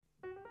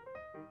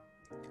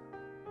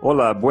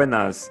Olá,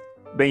 buenas.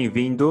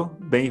 Bem-vindo,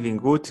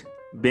 bem-vingut,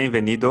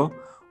 bem-venido.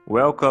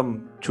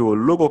 Welcome to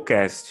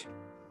LugoCast.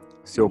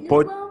 Seu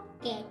pod... Luego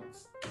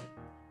Cats.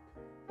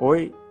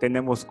 Hoy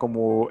tenemos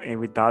como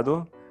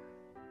invitado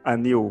a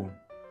Neil,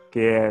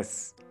 que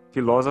es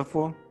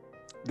filósofo,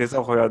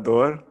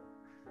 desarrollador,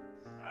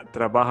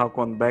 trabaja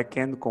con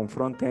backend, con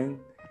frontend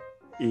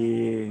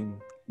y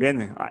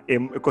bien,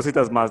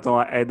 cositas más,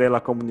 ¿no? Es de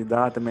la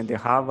comunidad también de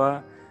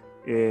Java,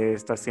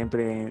 está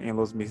siempre en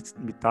los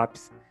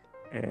meetups,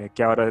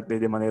 que ahora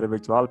de manera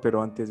virtual,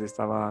 pero antes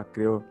estaba,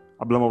 creo,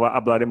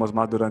 hablaremos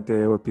más durante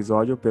el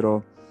episodio,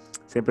 pero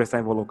siempre está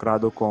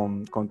involucrado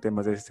con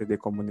temas de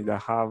comunidad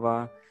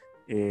Java,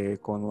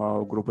 con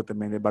el grupo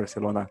también de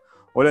Barcelona.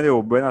 Hola,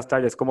 Leo, buenas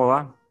tardes, ¿cómo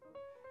va?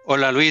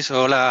 Hola Luis,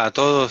 hola a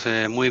todos,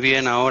 muy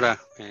bien ahora,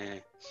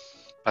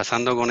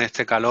 pasando con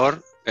este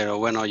calor, pero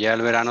bueno, ya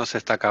el verano se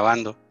está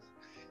acabando.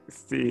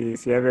 Sí,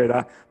 sí, es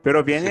verdad.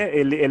 Pero viene,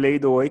 he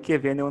leído hoy que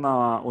viene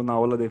una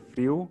ola de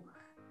frío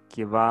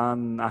que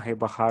van a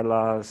rebajar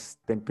las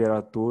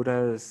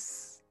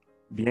temperaturas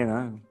bien,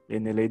 ¿eh?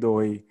 He leído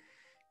hoy.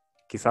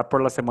 Quizá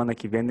por la semana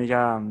que viene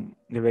ya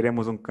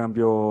veremos un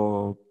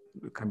cambio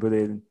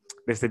de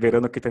este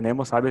verano que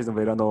tenemos, ¿sabes? Un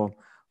verano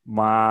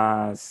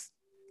más,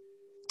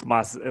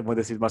 vamos a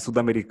decir, más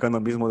sudamericano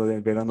mismo, de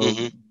verano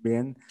Ujú.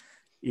 bien,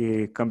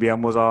 y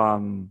cambiamos a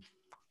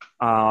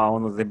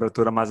una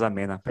temperatura más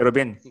amena. Pero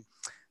bien.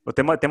 El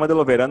tema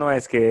del verano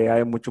es que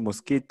hay mucho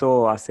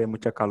mosquito, hace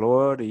mucha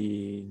calor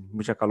y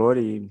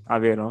a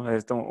ver, ¿no?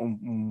 Es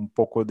un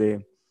poco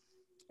es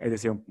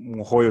decir,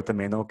 un rollo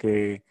también, ¿no?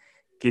 Que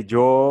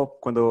yo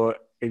cuando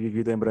he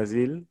vivido en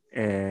Brasil,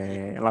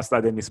 en la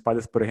ciudad de mis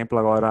padres, por ejemplo,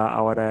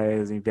 ahora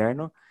es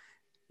invierno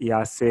y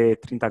hace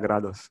 30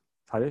 grados,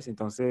 ¿sabes?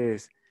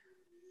 Entonces,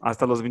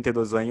 hasta los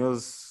 22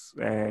 años,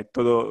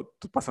 todo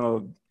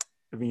pasando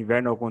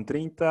invierno con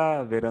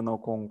 30,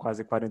 verano con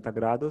casi 40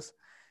 grados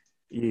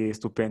y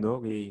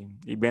estupendo.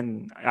 Y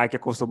bien, hay que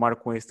acostumar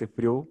con este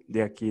frío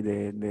de aquí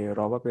de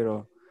Europa,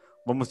 pero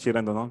vamos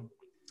tirando, ¿no?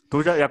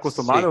 ¿Tú ya Sí,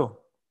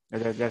 acostumbrado? ¿Ya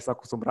estás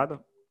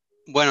acostumbrado?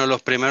 bueno,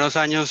 los primeros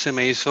años se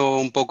me hizo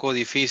un poco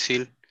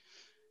difícil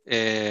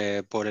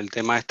por el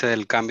tema este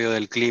del cambio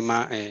del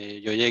clima.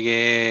 Yo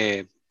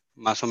llegué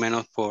más o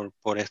menos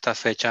por estas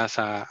fechas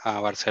a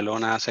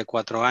Barcelona hace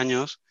 4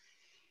 años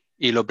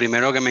y lo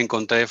primero que me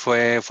encontré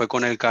fue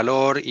con el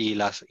calor y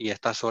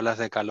estas olas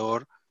de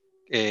calor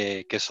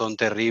que son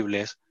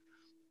terribles,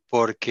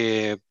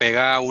 porque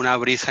pega una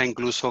brisa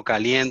incluso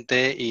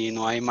caliente y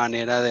no hay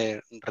manera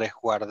de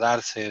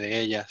resguardarse de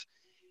ellas.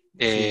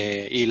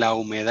 Sí, Y la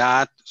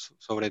humedad,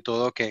 sobre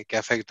todo, que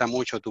afecta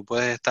mucho. Tú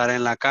puedes estar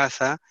en la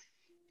casa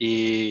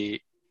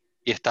y,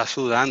 y estás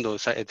sudando, o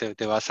sea,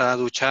 te vas a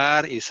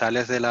duchar y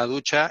sales de la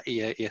ducha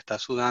y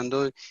estás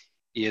sudando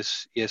y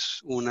es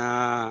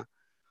una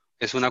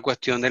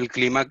cuestión del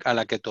clima a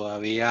la que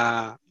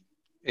todavía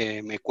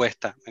me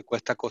cuesta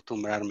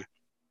acostumbrarme.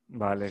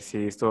 vale, sí,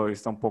 esto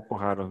está un poco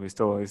raro,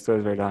 esto es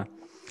verdad.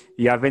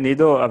 ¿Y ha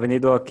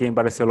venido aquí en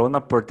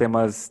Barcelona por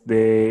temas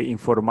de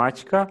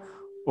informática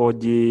o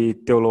de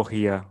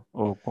teología?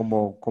 ¿O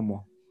cómo?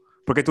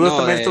 Porque tú No,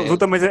 también, tú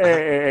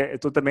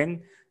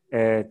también,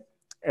 ajá.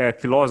 eh,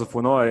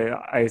 filósofo, ¿no?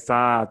 Ahí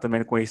está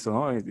también con esto,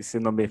 ¿no? Si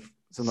no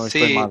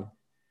estoy Sí, mal.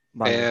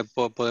 Vale,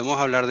 podemos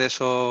hablar de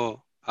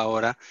eso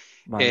ahora.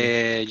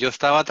 vale. Yo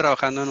estaba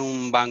trabajando en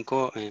un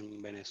banco en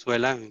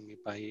Venezuela, en mi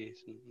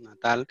país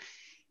natal,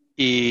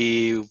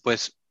 y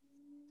pues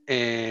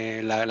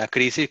la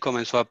crisis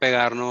comenzó a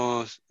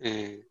pegarnos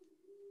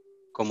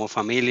como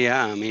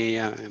familia, a mí y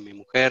a mi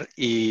mujer,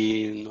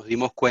 y nos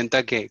dimos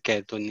cuenta que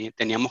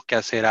teníamos que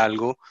hacer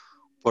algo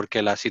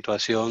porque la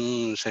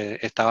situación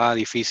estaba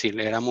difícil.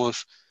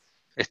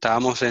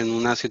 Estábamos en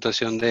una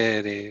situación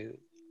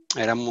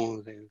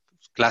éramos de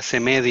clase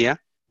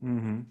media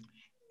Ujú.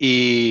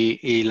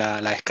 y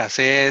la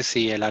escasez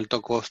y el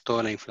alto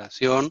costo, la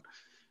inflación,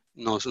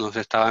 nos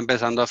estaba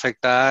empezando a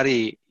afectar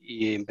y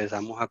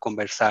empezamos a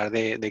conversar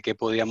de qué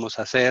podíamos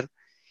hacer.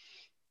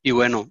 Y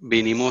bueno,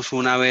 vinimos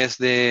una vez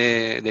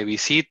de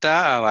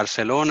visita a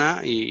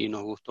Barcelona y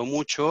nos gustó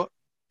mucho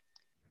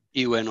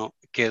y bueno,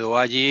 quedó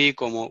allí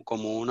como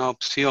una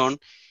opción.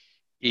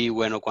 Y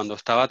bueno, cuando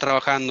estaba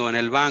trabajando en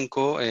el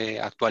banco,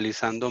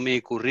 actualizando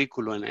mi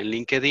currículo en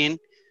LinkedIn,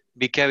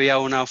 vi que había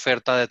una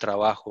oferta de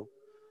trabajo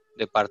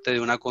de parte de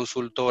una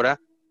consultora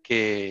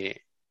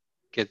que,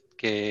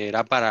 que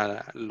era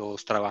para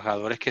los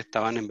trabajadores que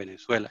estaban en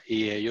Venezuela.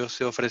 Y ellos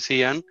se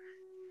ofrecían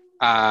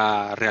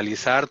a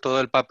realizar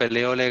todo el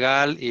papeleo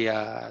legal y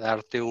a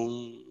darte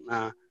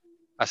una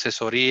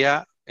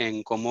asesoría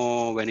en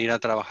cómo venir a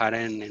trabajar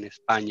en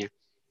España.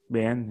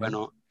 Bien, bien.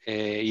 Bueno,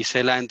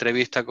 hice la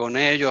entrevista con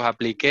ellos,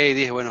 apliqué y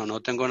dije, bueno,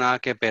 no tengo nada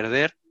que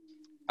perder.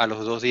 A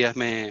los 2 días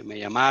me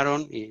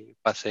llamaron y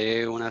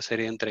pasé una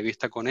serie de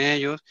entrevistas con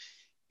ellos.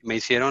 Me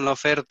hicieron la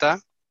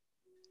oferta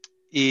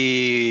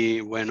y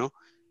bueno,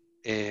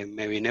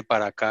 me vine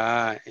para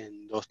acá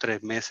en 2,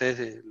 3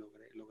 meses.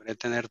 Logré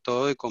tener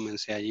todo y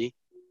comencé allí.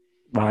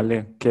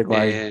 Vale, qué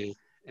guay. Eh,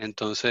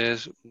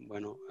 Entonces,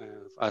 bueno,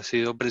 ha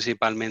sido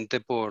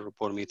principalmente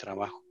por mi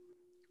trabajo.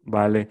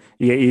 Vale.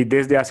 Y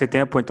desde hace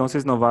tiempo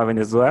entonces no va a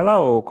Venezuela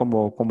o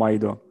cómo ha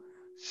ido?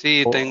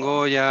 Sí, O-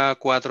 tengo ya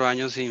 4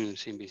 años sin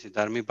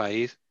visitar mi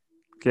país.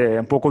 que es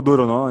un poco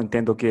duro, ¿no?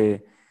 Entiendo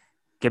que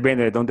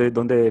viene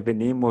donde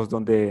venimos,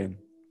 donde,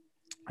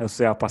 o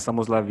sea,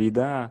 pasamos la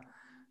vida,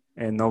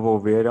 no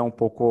volver es un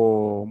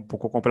poco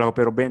complejo,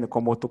 pero bien,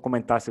 como tú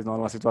comentaste, ¿no?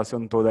 La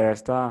situación toda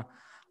esta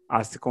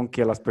hace con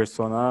que las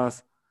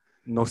personas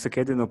no se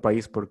queden en el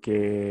país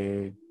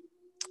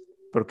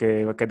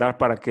porque va a quedar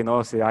para que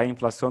no se haya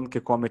inflación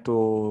que come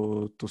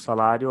tu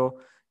salario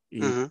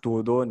y Ujú,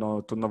 todo,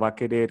 no, tú no vas a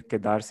querer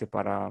quedarse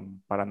para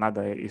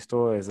nada.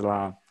 Esto es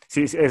la...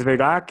 Sí, sí, es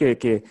verdad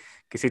que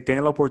si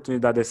tiene la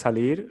oportunidad de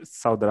salir,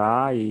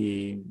 saldrá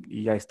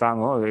y ya está,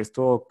 ¿no?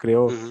 Esto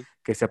creo ujú,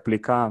 que se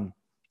aplica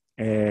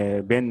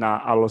bien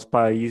a los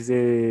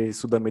países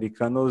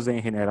sudamericanos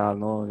en general,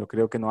 ¿no? Yo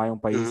creo que no hay un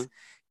país ujú.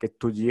 que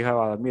tú digas,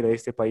 "Ah, mira,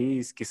 este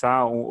país,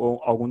 quizá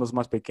o algunos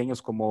más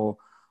pequeños como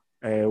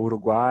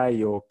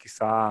Uruguay o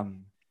quizá,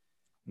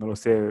 no lo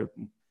sé,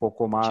 un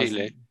poco más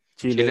Chile.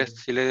 Chile.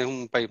 Chile es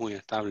un país muy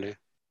estable.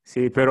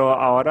 Sí, pero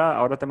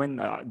ahora también,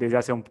 desde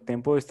hace un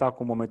tiempo, está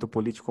con un momento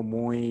político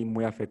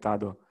muy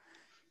afectado.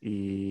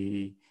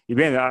 Y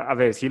bien, a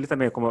ver, Chile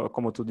también,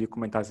 como tú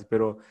comentaste,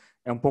 pero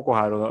es un poco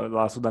raro.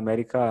 La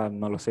Sudamérica,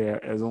 no lo sé,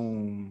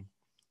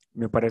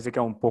 me parece que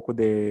es un poco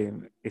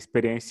de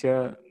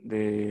experiencia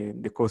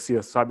de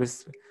cosillas,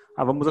 ¿sabes?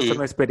 Ah, vamos a hacer Mm.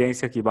 una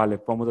experiencia aquí, vale,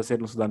 vamos a hacer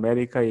en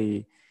Sudamérica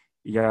y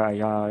ya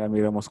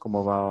miramos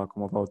cómo va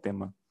el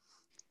tema.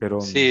 Pero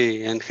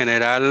Sí, en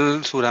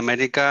general,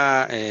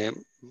 Sudamérica,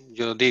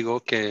 yo digo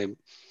que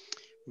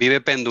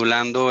vive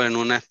pendulando en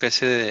una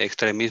especie de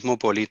extremismo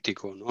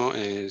político, ¿no?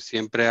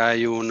 Siempre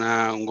hay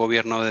un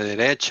gobierno de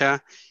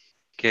derecha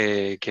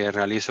que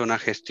realiza una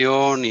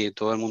gestión y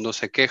todo el mundo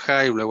se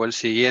queja y luego el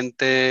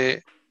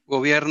siguiente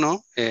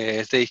gobierno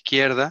es de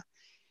izquierda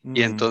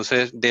y ujú,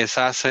 entonces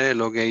deshace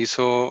lo que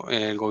hizo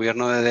el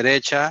gobierno de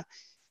derecha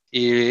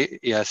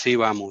y así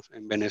vamos.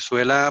 En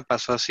Venezuela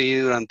pasó así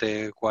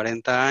durante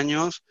 40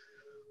 años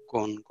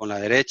con la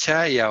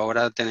derecha y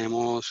ahora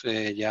tenemos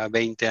ya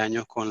 20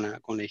 años con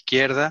la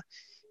izquierda.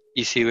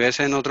 Y si ves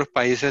en otros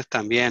países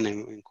también,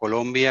 en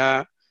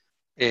Colombia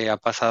ha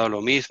pasado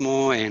lo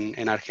mismo,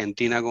 en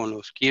Argentina con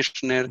los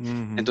Kirchner.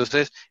 ujú.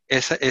 Entonces,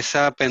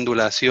 esa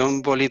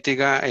pendulación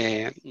política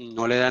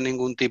no le da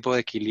ningún tipo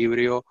de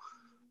equilibrio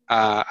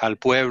al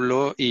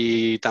pueblo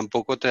y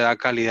tampoco te da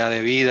calidad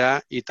de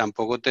vida y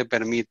tampoco te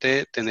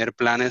permite tener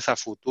planes a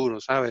futuro,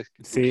 ¿sabes?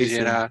 Que tú Sí,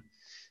 sí. quisieras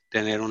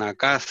tener una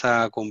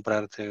casa,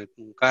 comprarte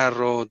un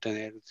carro,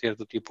 tener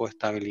cierto tipo de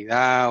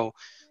estabilidad o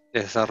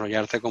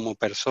desarrollarte como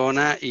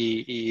persona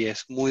y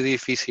es muy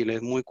difícil,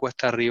 es muy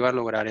cuesta arriba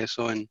lograr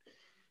eso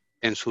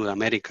en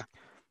Sudamérica.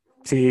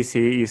 Sí,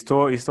 sí,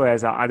 esto es.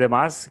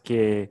 Además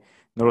que,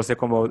 no lo sé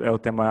cómo es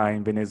el tema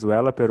en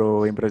Venezuela,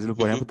 pero en Brasil,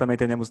 por Ujú, ejemplo, también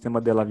tenemos el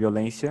tema de la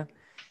violencia,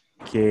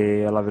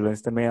 que la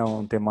violencia también es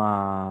un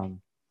tema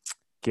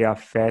que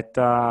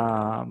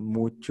afecta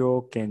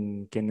mucho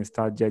quien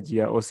está día a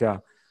día. O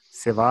sea,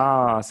 se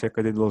va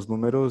acerca de los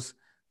números,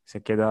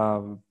 se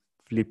queda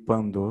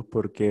flipando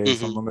porque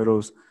son ujú,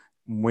 números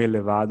muy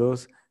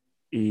elevados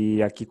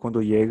y aquí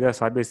cuando llega,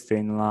 sabes,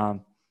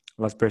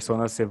 las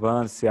personas se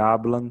van, se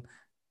hablan,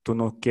 tú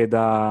no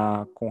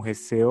queda con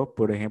receo,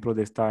 por ejemplo,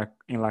 de estar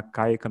en la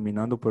calle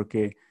caminando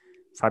porque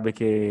sabe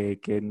que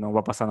no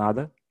va a pasar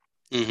nada,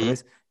 ujú.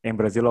 ¿sabes? En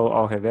Brasil,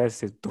 ao revés,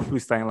 si tú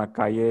estás en la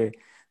calle,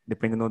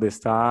 dependendo de onde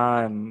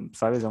está,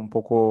 sabes, é um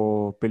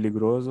pouco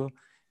peligroso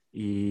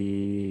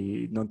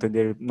e não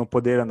entender, não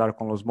poder andar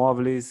com os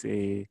móveis,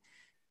 e,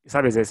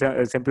 sabes,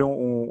 é sempre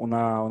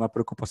uma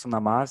preocupação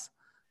a mais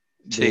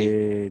Sí,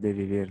 de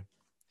viver.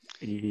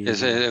 E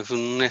es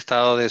un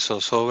estado de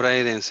zozobra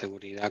y de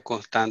inseguridad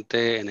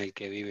constante en el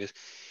que vives.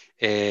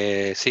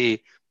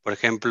 Sí, por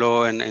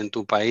ejemplo, en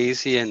tu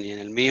país y en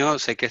el mío,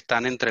 sé que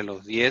están entre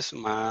los 10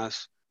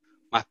 más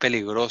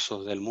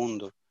peligrosos del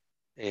mundo.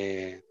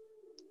 Eh,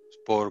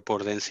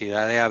 por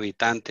densidad de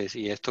habitantes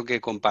y esto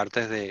que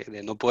compartes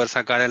de no poder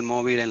sacar el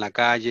móvil en la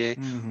calle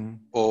uhum,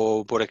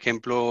 o, por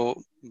ejemplo,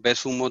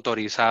 ves un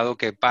motorizado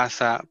que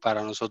pasa,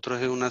 para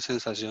nosotros es una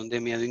sensación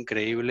de miedo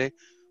increíble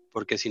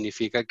porque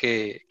significa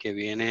que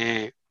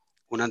viene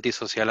un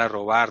antisocial a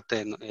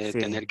robarte,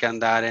 tener sim. que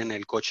andar en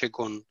el coche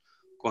con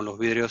los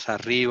vidrios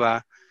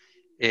arriba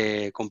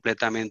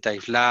completamente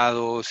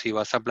aislado. Si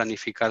vas a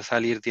planificar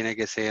salir, tiene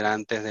que ser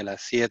antes de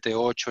las 7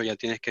 8 ya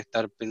tienes que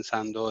estar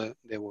pensando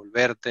de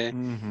volverte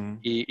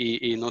Uhum.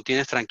 y no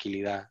tienes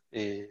tranquilidad,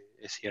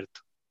 es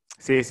cierto.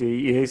 Sí, sí,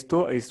 y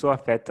esto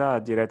afecta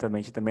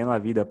directamente también la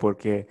vida,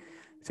 porque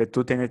si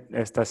tú tienes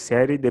esta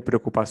serie de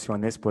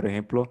preocupaciones, por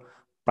ejemplo,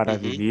 para Ujú,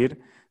 vivir,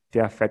 te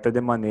afecta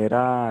de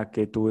manera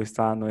que tú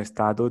estás en un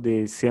estado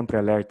de siempre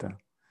alerta,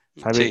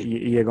 ¿sabes? sí,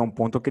 Y llega un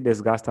punto que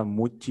desgasta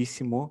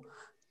muchísimo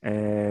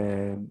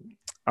eh,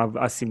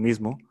 a sí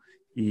mismo,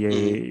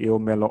 ujú, y o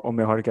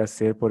mejor que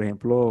hacer, por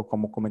ejemplo,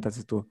 como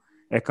comentaste tú,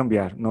 es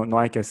cambiar, no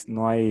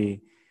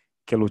hay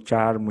que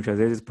luchar muchas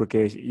veces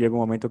porque llega un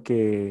momento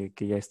que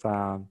ya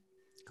está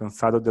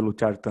cansado de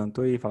luchar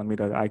tanto y fala,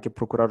 mira, hay que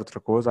procurar otra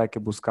cosa, hay que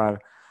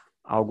buscar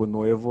algo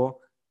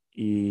nuevo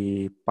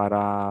y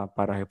para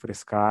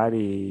refrescar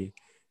y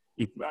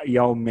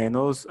al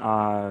menos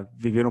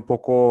vivir un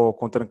poco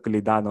con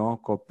tranquilidad,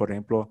 ¿no? Por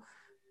ejemplo,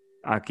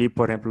 aquí,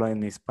 por ejemplo,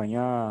 en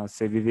España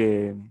se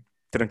vive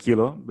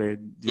tranquilo.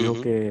 Digo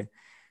Ujú.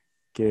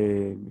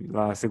 que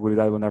la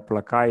seguridad de andar por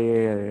la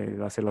calle,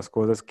 hacer las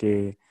cosas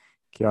que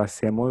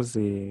hacemos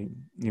y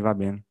va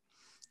bien.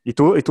 ¿Y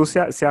tú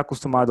se ha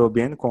acostumbrado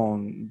bien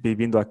con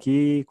viviendo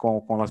aquí,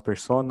 con las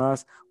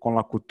personas, con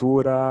la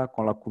cultura,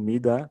 con la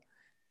comida?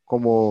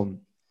 ¿Cómo,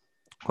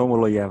 cómo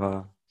lo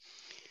lleva?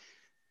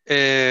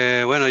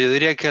 Bueno, yo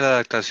diría que la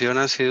adaptación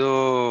ha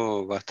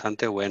sido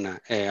bastante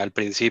buena. Al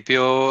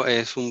principio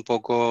es un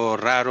poco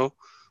raro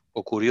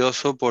o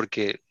curioso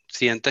porque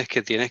sientes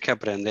que tienes que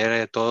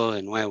aprender todo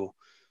de nuevo,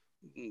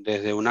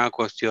 desde una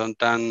cuestión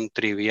tan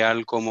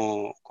trivial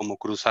como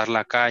cruzar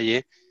la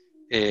calle,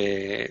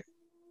 eh,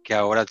 que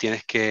ahora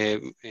tienes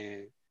que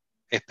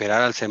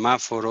esperar al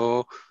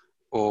semáforo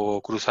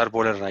o cruzar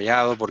por el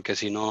rayado, porque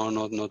si no,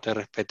 no te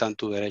respetan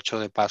tu derecho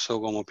de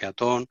paso como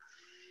peatón.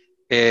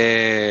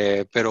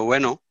 Pero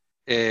bueno,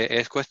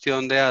 es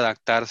cuestión de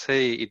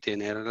adaptarse y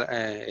tener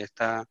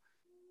esta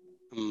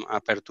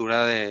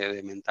apertura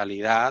de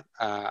mentalidad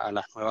a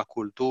las nuevas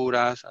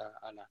culturas,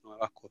 a las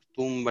nuevas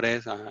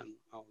costumbres, a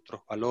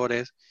otros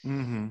valores.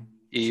 Ujú.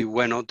 Y Sí,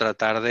 bueno,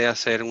 tratar de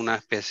hacer una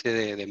especie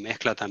de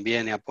mezcla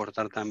también y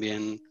aportar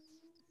también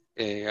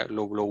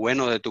lo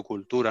bueno de tu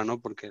cultura, ¿no?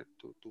 Porque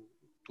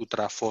tu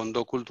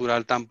trasfondo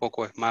cultural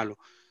tampoco es malo.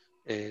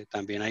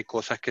 También hay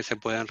cosas que se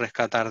pueden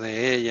rescatar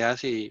de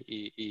ellas e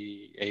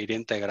ir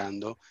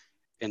integrando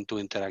en tu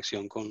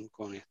interacción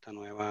con esta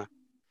nueva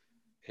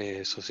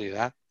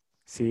sociedad.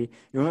 sí.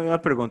 Y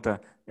una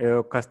pregunta,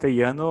 ¿el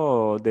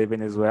castellano de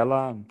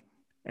Venezuela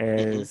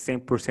Ujú. es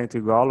 100%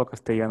 igual al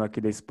castellano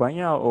aquí de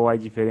España o hay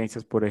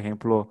diferencias, por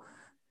ejemplo,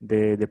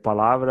 de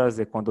palabras,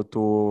 de cuando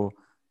tú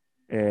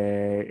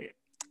eh,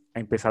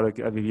 has empezado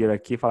a vivir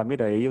aquí, fala,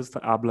 mira, ellos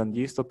hablan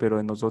esto,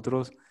 pero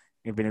nosotros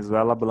en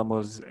Venezuela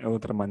hablamos de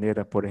otra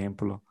manera, por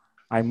ejemplo.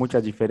 ¿Hay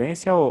mucha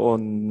diferencia o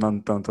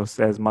no tanto?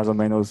 Es más o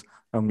menos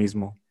lo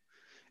mismo.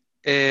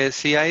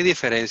 Sí hay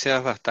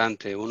diferencias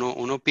bastante.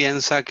 Uno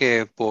piensa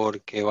que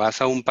porque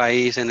vas a un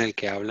país en el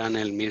que hablan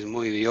el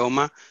mismo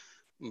idioma,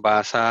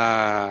 vas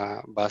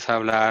a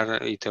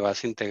hablar y te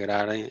vas a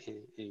integrar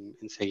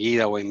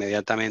enseguida o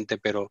inmediatamente,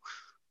 pero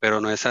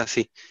no es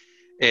así.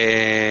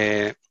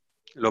 Eh,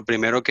 lo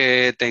primero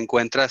que te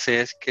encuentras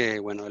es que,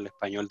 bueno, el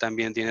español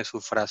también tiene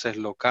sus frases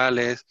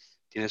locales,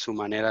 tiene su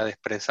manera de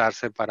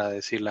expresarse para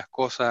decir las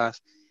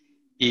cosas,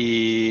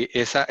 y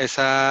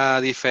esa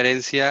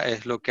diferencia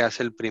es lo que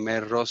hace el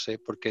primer roce,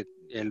 porque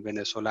el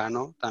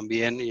venezolano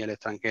también y el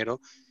extranjero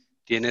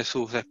tiene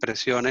sus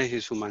expresiones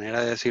y su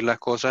manera de decir las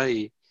cosas,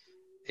 y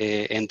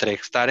entre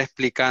estar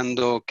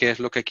explicando qué es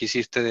lo que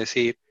quisiste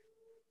decir,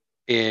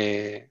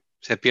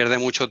 se pierde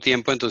mucho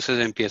tiempo, entonces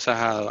empiezas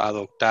a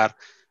adoptar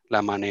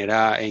la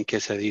manera en que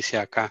se dice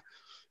acá.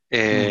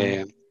 Ujú,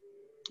 Eh,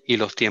 y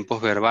los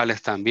tiempos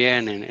verbales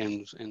también.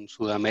 En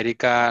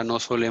Sudamérica no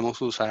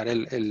solemos usar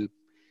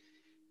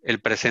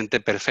el presente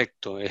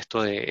perfecto,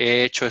 esto de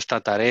he hecho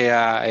esta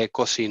tarea, he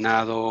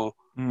cocinado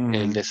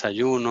el ujú,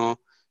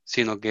 desayuno,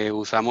 sino que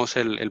usamos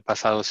el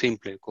pasado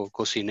simple.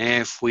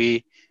 Cociné,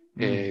 fui,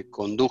 ujú.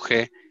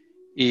 conduje,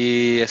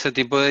 y ese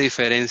tipo de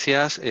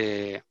diferencias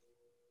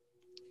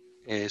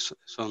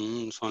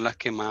son las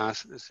que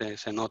más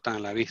se notan a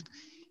la vista,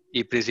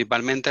 y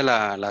principalmente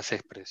las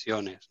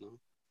expresiones, ¿no?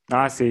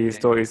 Ah, sí, Eh,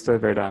 esto es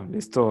verdad.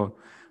 Esto,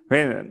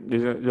 ven,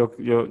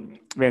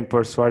 ven,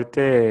 por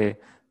suerte,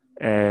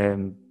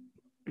 eh,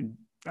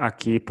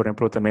 aquí, por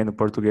ejemplo, también el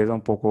portugués es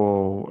un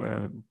poco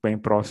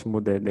bien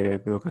próximo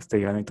de lo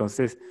castellano.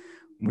 Entonces,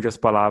 muchas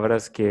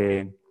palabras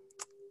que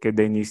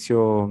de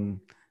inicio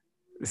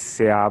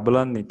se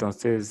hablan,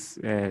 entonces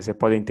se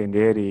puede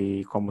entender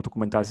y como tú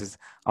comentaste,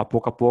 a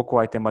poco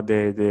hay tema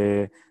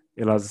de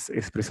las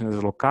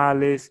expresiones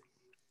locales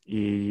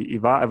y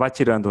va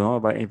tirando,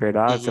 ¿no? En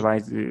verdad, ujú,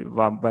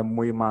 va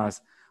muy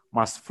más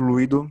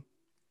fluido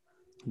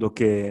do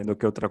que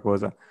otra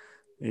cosa.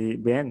 Y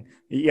bien,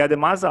 y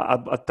además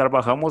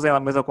trabajamos en la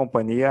misma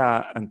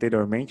compañía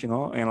anteriormente,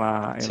 ¿no? En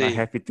la sí,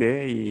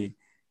 GFT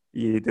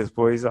y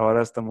después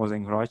ahora estamos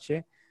en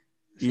Roche.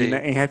 Y sí.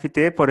 en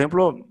GFT, por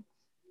ejemplo,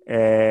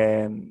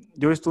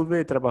 yo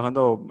estuve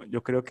trabajando,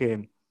 yo creo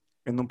que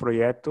en un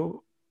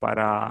proyecto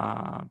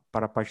para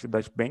parte de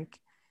Deutsche Bank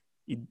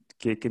y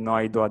que no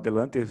ha ido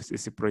adelante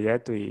ese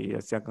proyecto y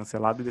se ha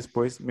cancelado y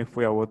después me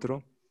fui a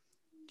otro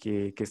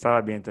que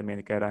estaba bien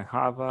también, que era en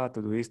Java,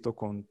 todo esto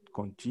con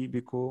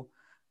Tíbico,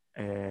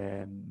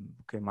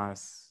 ¿qué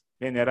más?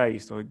 Bien, era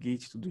esto,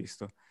 Git, todo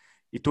esto.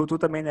 ¿Y tú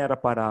también era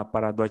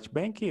para Deutsche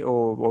Bank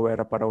o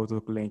era para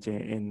otro cliente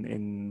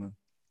en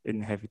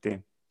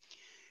GFT?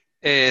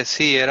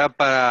 Sí, era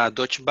para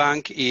Deutsche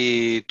Bank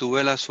y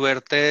tuve la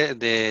suerte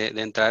de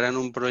entrar en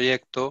un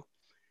proyecto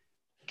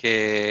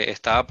que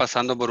estaba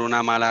pasando por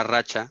una mala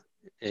racha.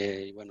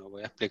 Y bueno,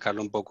 voy a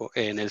explicarlo un poco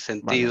en el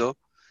Vale. sentido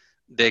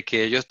de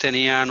que ellos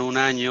tenían un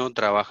año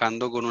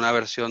trabajando con una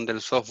versión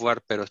del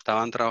software, pero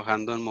estaban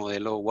trabajando en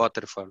modelo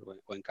waterfall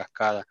o en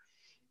cascada.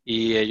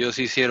 Y ellos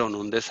hicieron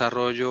un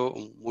desarrollo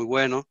muy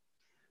bueno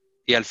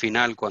y al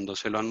final, cuando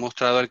se lo han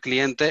mostrado al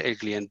cliente, el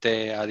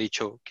cliente ha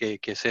dicho que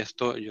 ¿qué es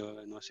esto?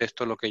 No es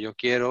esto lo que yo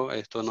quiero,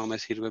 esto no me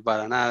sirve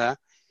para nada.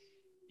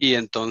 Y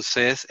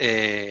entonces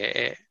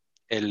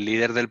el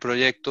líder del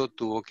proyecto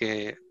tuvo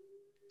que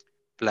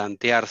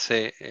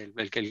plantearse, el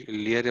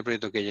líder del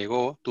proyecto que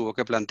llegó, tuvo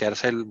que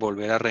plantearse el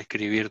volver a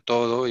reescribir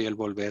todo y el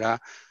volver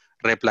a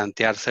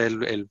replantearse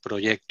el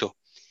proyecto.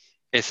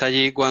 Es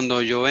allí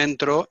cuando yo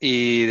entro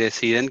y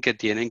deciden que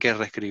tienen que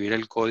reescribir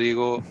el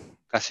código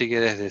casi que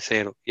desde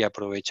cero y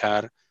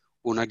aprovechar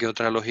una que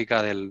otra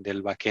lógica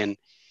del backend.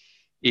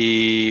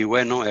 Y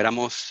bueno,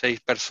 éramos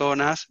 6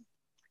 personas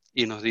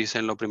y nos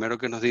dicen, lo primero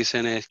que nos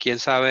dicen es, ¿quién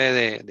sabe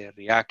de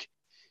React?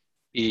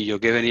 Y yo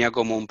que venía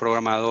como un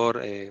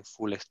programador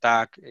full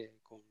stack,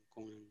 con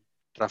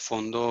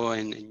trasfondo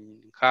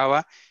en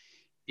Java,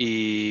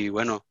 y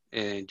bueno,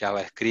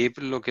 JavaScript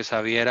lo que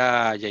sabía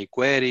era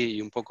jQuery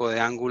y un poco de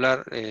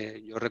Angular.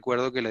 Yo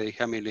recuerdo que le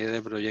dije a mi líder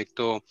de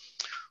proyecto,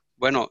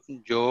 bueno,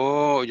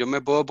 yo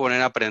me puedo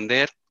poner a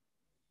aprender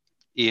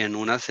y en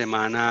una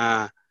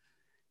semana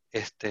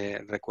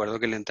recuerdo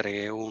que le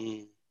entregué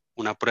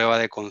una prueba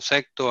de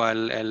concepto, a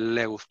él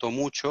le gustó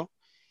mucho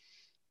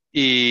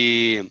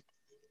y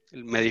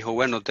me dijo,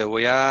 bueno, te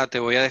voy a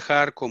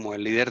dejar como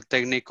el líder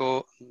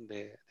técnico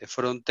de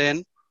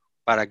frontend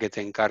para que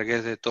te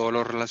encargues de todo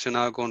lo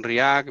relacionado con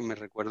React. Me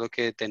recuerdo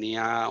que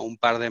tenía un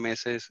par de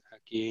meses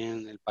aquí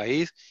en el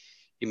país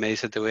y me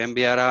dice, te voy a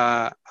enviar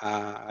a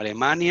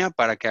Alemania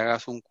para que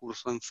hagas un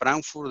curso en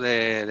Frankfurt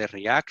de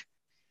React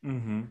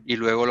Uhum. y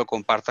luego lo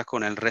compartas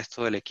con el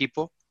resto del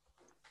equipo.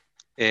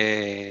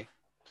 Eh,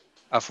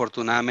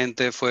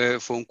 Afortunadamente fue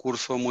un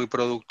curso muy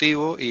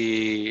productivo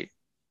y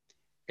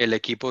el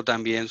equipo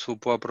también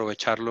supo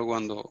aprovecharlo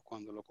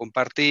cuando lo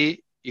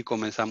compartí y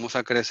comenzamos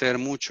a crecer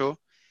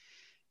mucho.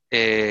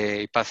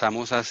 Y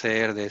pasamos a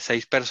ser de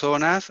 6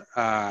 personas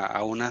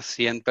a unas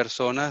 100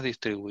 personas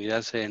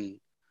distribuidas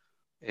en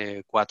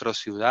 4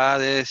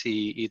 ciudades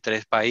y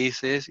 3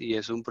 países. Y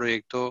es un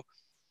proyecto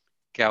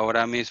que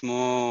ahora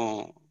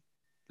mismo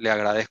le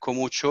agradezco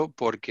mucho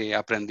porque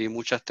aprendí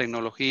muchas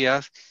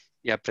tecnologías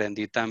y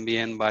aprendí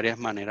también varias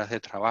maneras de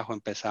trabajo.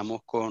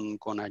 Empezamos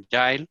con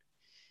Agile,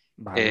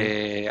 Vale.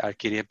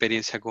 adquirí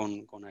experiencia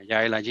con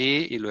Agile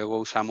allí y luego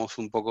usamos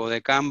un poco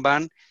de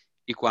Kanban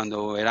y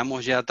cuando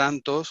éramos ya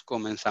tantos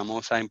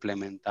comenzamos a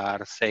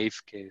implementar SAFe,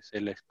 que es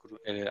el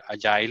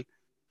Agile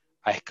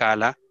a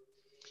escala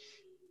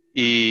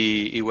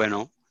y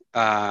bueno,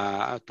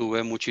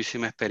 tuve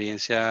muchísima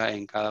experiencia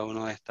en cada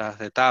una de estas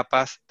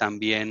etapas.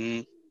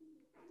 También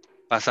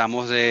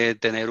pasamos de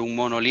tener un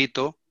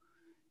monolito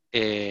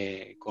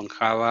con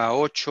Java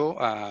 8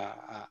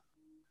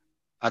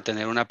 a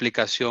tener una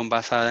aplicación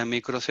basada en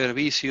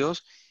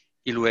microservicios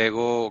y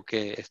luego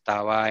que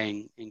estaba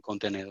en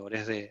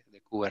contenedores de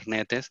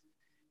Kubernetes,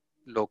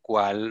 lo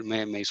cual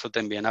me hizo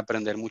también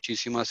aprender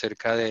muchísimo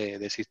acerca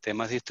de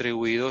sistemas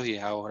distribuidos y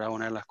es ahora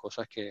una de las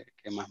cosas que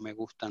más me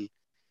gustan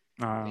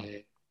Ah,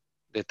 eh,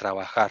 de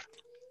trabajar.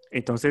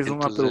 entonces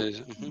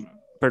Entonces, ujú,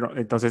 perdón,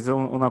 entonces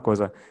una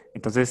cosa,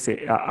 entonces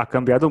ha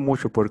cambiado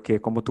mucho porque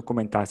como tú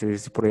comentaste,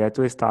 ese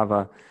proyecto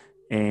estaba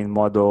en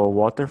modo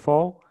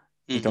waterfall,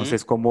 ujú,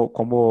 entonces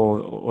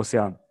o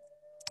sea,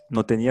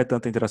 no tenía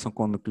tanta interacción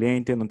con el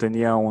cliente, no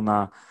tenía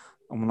una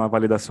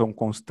validación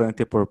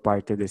constante por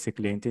parte de ese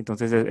cliente,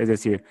 entonces es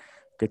decir,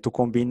 que tú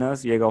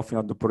combinas, llega al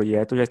final del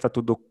proyecto, ya está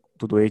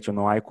todo hecho,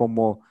 no hay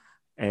como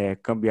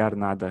cambiar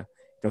nada.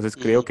 Entonces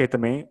creo ujú, que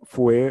también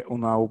fue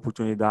una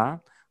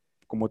oportunidad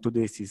como tú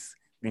dices,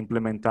 de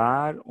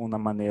implementar uma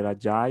maneira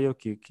agile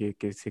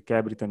que se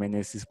quebre também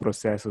nesses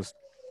processos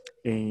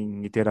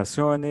em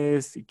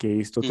iterações e que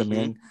isto ujú,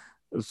 também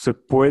se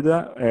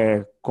pueda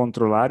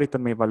controlar e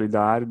também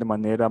validar de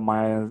maneira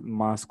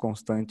mais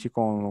constante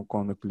com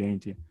o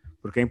cliente.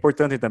 Porque é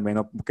importante também,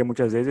 não? Porque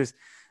muitas vezes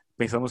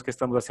pensamos que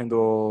estamos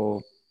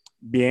fazendo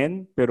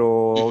bem,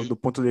 pero ujú, do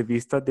ponto de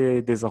vista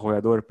de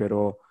desenvolvedor,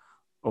 pero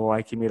ou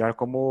há que mirar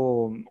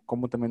como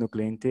também o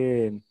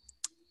cliente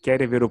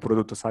quer ver o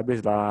produto,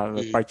 sabes? Da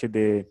ujú, parte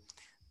de,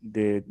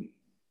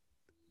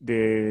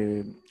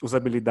 de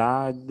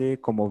usabilidade,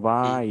 como ujú.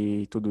 vai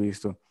e tudo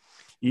isso.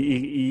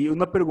 E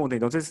uma pergunta,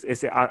 então,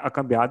 esse ha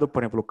cambiado,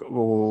 por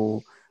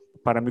exemplo,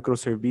 para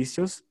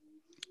microservicios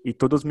e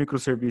todos os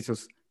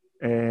microservicios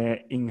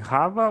em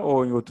Java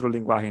ou em outro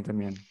linguagem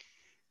também?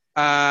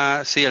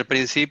 Sí, al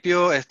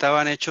principio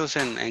estaban hechos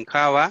en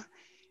Java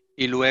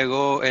y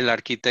luego el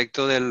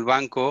arquitecto del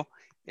banco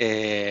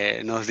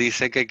nos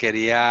dice que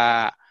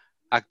quería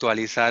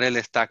actualizar el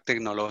stack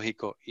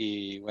tecnológico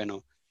y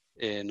bueno,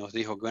 nos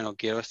dijo, bueno,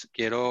 quiero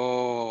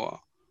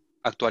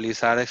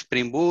actualizar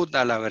Spring Boot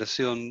a la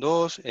versión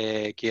 2,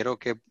 quiero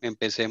que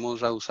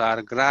empecemos a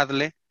usar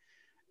Gradle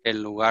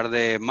en lugar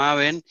de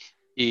Maven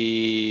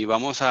y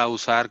vamos a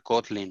usar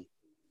Kotlin,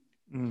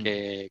 Hum,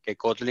 que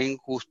Kotlin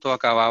justo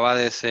acababa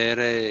de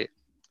ser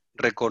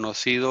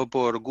reconocido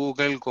por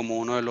Google como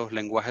uno de los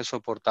lenguajes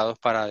soportados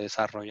para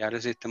desarrollar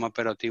el sistema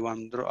operativo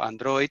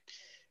Android.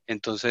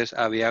 Entonces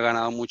había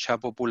ganado mucha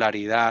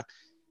popularidad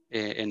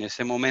en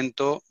ese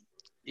momento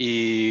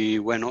y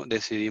bueno,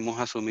 decidimos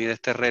asumir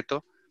este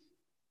reto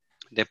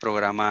de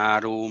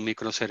programar un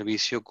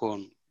microservicio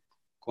con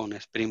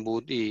Spring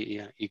Boot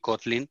y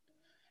Kotlin.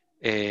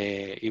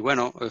 Y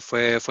bueno,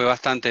 fue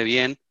bastante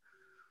bien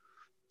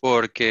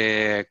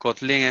porque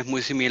Kotlin es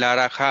muy similar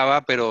a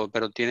Java, pero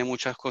tiene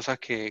muchas cosas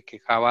que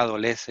Java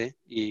adolece.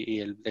 Y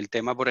el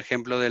tema, por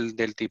ejemplo,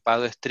 del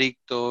tipado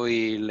estricto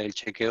y el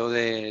chequeo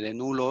de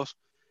nulos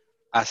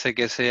hace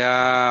que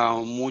sea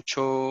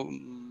mucho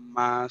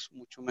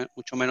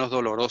menos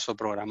doloroso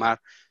programar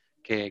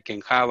que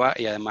en Java,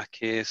 y además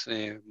que es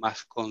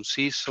más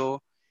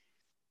conciso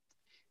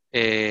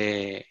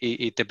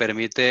y te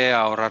permite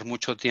ahorrar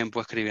mucho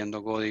tiempo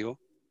escribiendo código.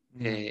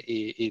 Mm.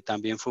 Y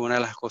también fue una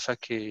de las cosas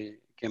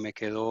que me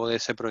quedó de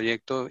ese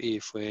proyecto y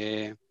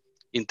fue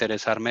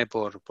interesarme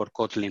por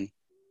Kotlin.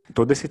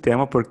 Todo esse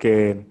tema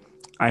porque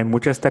há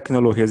muitas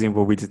tecnologias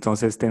envolvidas. Então,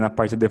 tem na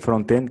parte de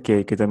front-end,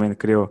 que também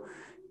creio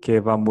que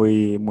vai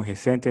muito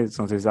recente.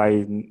 Então, há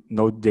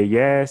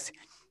Node.js,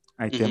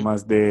 há Ujú.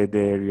 temas de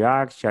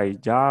React, há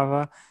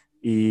Java.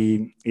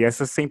 E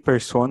essas 100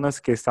 pessoas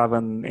que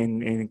estavam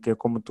que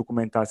como tu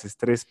comentaste,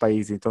 3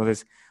 países. Então,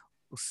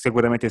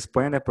 seguramente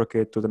Espanha, né?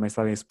 Porque tu também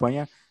estava em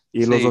Espanha.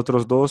 E os Sí,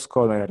 outros dois,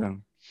 qual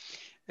eram?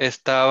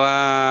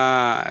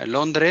 estaba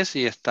Londres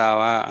y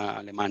estaba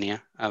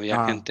Alemania. Había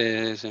Ah,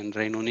 gente en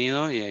Reino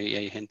Unido y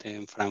hay gente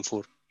en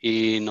Frankfurt.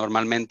 Y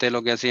normalmente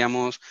lo que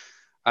hacíamos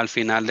al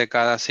final de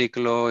cada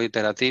ciclo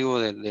iterativo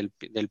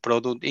del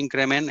Product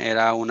Increment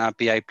era una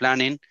PI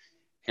Planning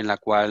en la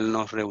cual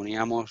nos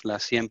reuníamos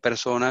las 100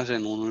 personas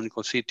en un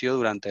único sitio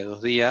durante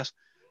 2 días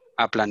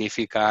a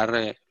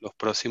planificar los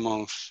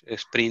próximos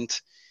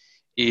sprints.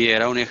 Y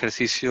era un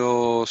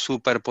ejercicio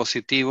súper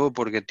positivo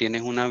porque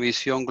tienes una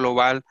visión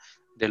global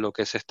de lo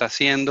que se está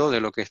haciendo, de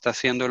lo que está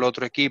haciendo el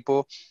otro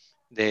equipo,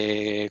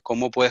 de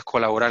cómo puedes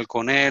colaborar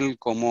con él,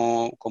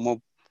 cómo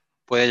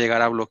puede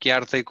llegar a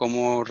bloquearte y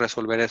cómo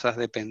resolver esas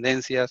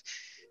dependencias.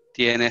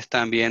 Tienes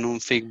también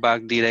un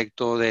feedback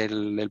directo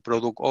del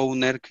product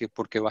owner,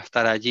 porque va a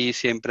estar allí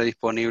siempre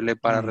disponible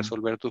para hum,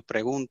 resolver tus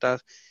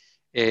preguntas.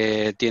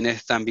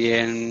 Tienes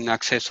también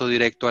acceso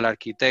directo al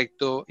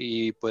arquitecto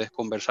y puedes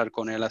conversar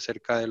con él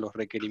acerca de los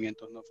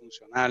requerimientos no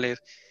funcionales.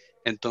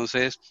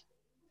 Entonces,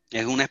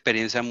 es una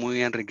experiencia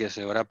muy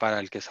enriquecedora para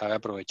el que sabe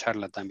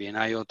aprovecharla. También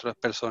hay otras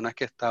personas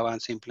que estaban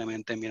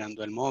simplemente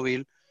mirando el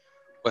móvil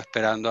o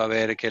esperando a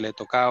ver qué le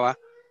tocaba,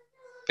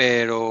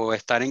 pero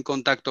estar en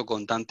contacto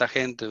con tanta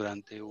gente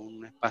durante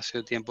un espacio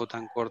de tiempo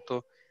tan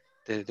corto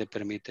te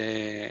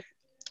permite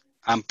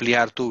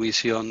ampliar tu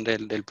visión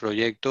del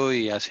proyecto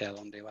y hacia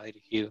dónde va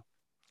dirigido.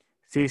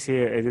 sim, sim,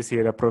 é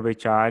decir,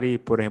 aproveitar e,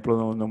 por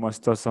exemplo, numa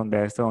situação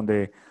desta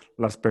onde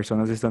as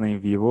pessoas estão em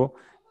vivo,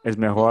 é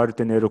melhor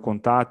ter o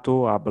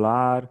contato,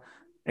 falar,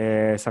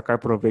 sacar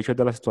proveito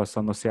da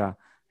situação. Ou seja,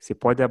 se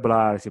pode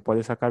falar, se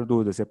pode sacar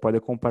dúvidas, se pode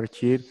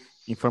compartilhar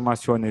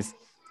informações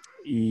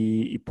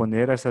e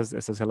poner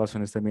essas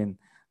relações também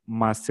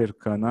mais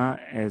cercanas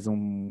é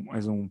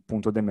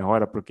ponto de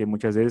melhora, porque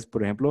muitas vezes,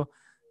 por exemplo,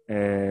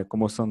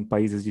 como são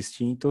países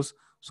distintos,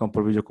 são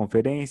por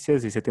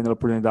videoconferências e você tem a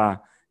oportunidade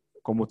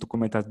como tú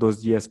comentas, 2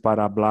 días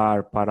para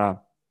hablar,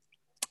 para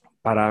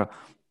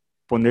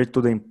poner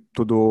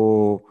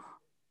tudo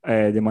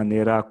de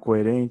maneira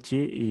coerente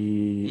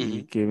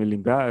e Ujú. que me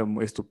lembra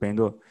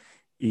estupendo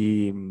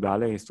e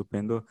vale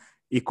estupendo.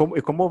 E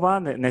como va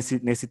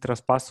nesse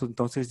traspasso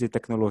então de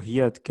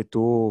tecnologia que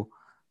tu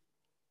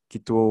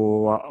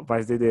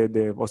vais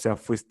ou seja,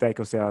 full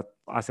stack, ou seja,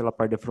 hace la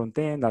parte de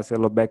front-end, hace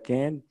lo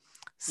back-end, Ujú.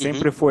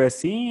 sempre foi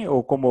assim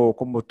ou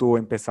como tu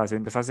empezaste?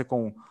 Empezaste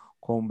com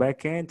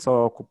back-end,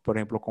 só por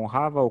exemplo com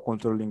Java ou com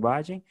outra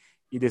linguagem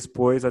e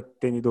depois ha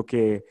tenido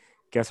que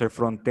hacer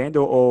front-end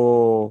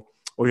ou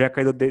já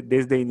caído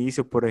desde o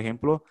início, por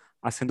exemplo,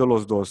 haciendo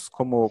los dos.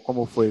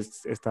 ¿Cómo fue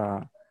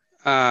esta?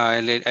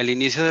 Al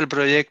inicio del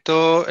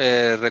proyecto,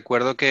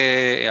 recuerdo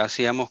que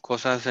hacíamos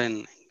cosas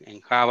en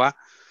Java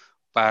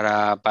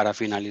para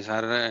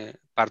finalizar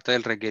parte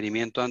del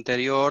requerimiento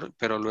anterior,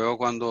 pero luego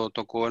cuando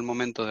tocó el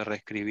momento de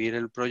reescribir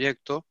el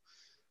proyecto,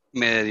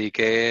 me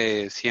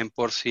dediqué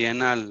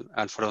 100%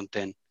 al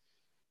frontend.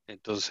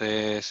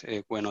 Entonces,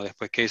 bueno,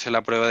 después que hice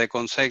la prueba de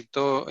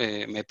concepto,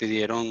 me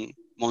pidieron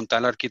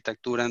montar la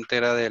arquitectura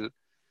entera del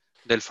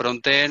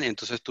frontend,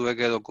 entonces tuve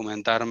que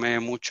documentarme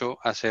mucho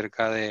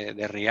acerca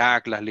de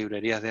React, las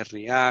librerías de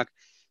React,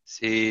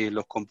 si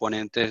los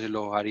componentes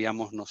los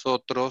haríamos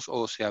nosotros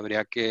o si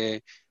habría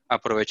que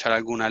aprovechar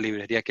alguna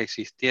librería que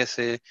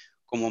existiese,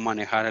 cómo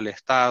manejar el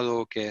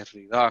estado, qué es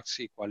Redux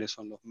y cuáles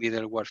son los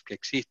middlewares que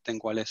existen,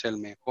 cuál es el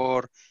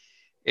mejor.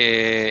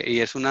 Y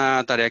es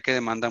una tarea que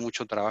demanda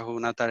mucho trabajo,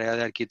 una tarea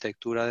de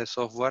arquitectura de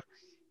software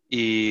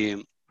y,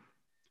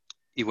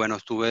 y bueno,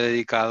 estuve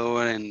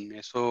dedicado en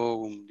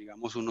eso,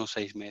 digamos, unos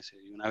 6 meses.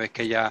 Y una vez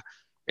que ya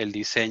el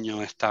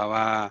diseño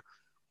estaba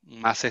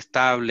más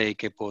estable y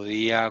que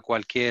podía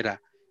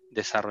cualquiera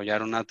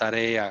desarrollar una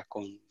tarea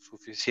con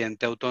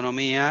suficiente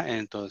autonomía,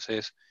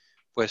 entonces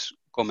pues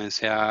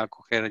comencé a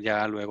coger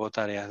ya luego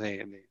tareas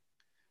de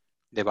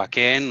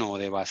backend o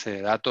de base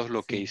de datos,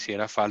 lo que Sí.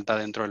 hiciera falta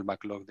dentro del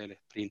backlog del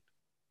sprint.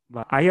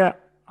 ¿Hay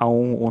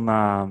aún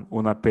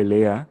una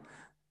pelea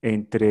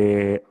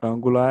entre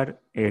Angular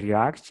y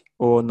React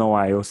o no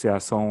hay? O sea,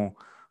 son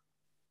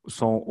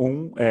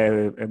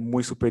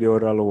muy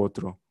superior al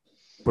otro.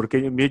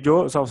 Porque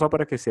yo, só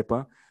para que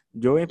sepa,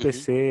 yo Ujú,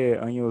 empecé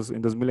años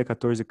en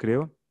 2014,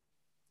 creo,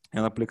 en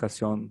una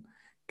aplicación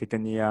que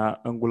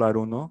tenía Angular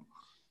 1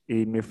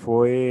 y me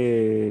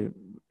fue,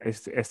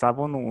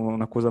 estaba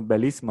una cosa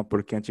belísima,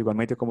 porque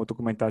antigamente, como tú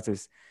comentaste,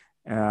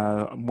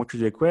 mucho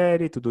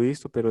jQuery, todo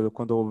esto, pero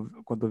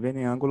cuando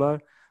viene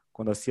Angular,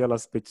 cuando hacía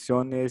las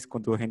peticiones,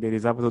 cuando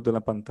renderizaba todo en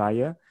la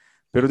pantalla,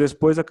 pero ujú,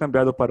 después ha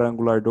cambiado para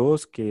Angular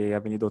 2, que ha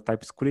venido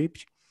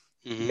TypeScript,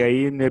 y ujú.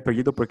 ahí me he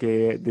perdido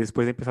porque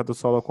después he empezado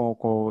solo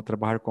con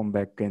trabajar con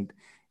backend.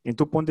 En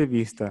tu punto de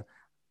vista,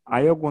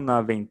 ¿hay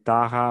alguna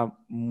ventaja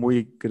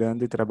muy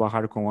grande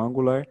trabajar con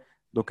Angular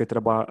do que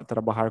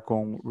trabajar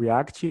con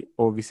React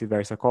o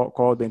viceversa?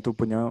 ¿Cuál, en tu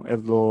opinión, es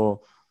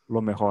lo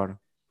mejor?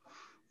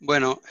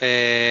 Bueno,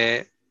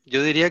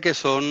 yo diría que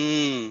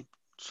son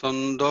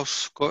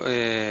dos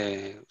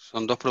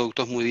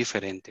productos muy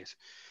diferentes.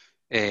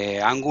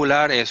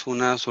 Angular es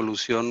una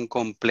solución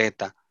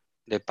completa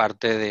de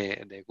parte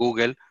de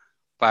Google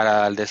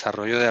para el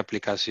desarrollo de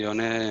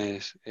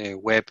aplicaciones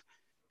web,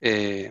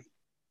 eh,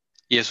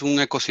 y es un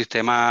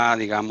ecosistema,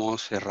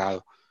 digamos,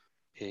 cerrado.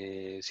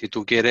 Si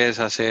tú quieres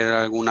hacer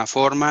alguna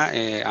forma,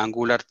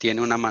 Angular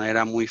tiene una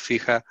manera muy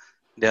fija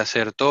de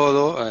hacer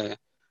todo,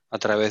 a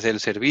través del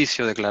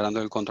servicio,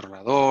 declarando el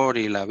controlador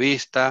y la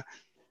vista.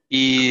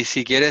 Y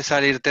si quieres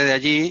salirte de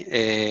allí,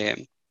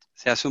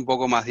 se hace un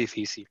poco más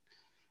difícil.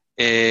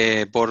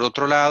 Por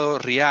otro lado,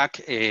 React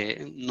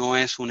no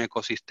es un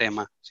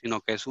ecosistema,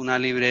 sino que es una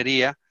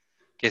librería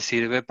que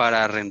sirve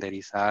para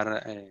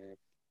renderizar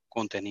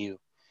contenido.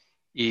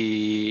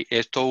 Y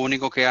esto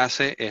único que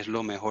hace es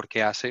lo mejor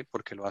que hace,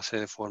 porque lo hace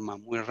de forma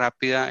muy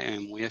rápida,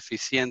 muy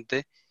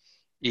eficiente,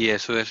 y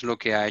eso es lo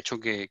que ha hecho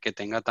que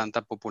tenga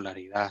tanta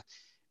popularidad.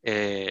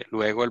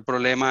 Luego el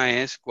problema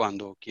es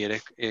cuando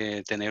quieres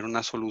tener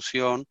una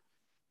solución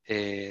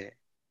eh,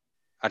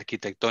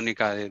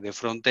 arquitectónica de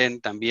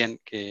frontend también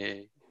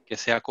que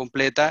sea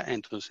completa,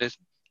 entonces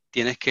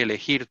tienes que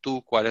elegir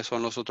tú cuáles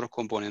son los otros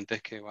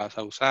componentes que vas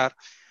a usar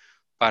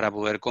para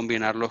poder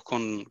combinarlos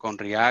con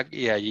React,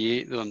 y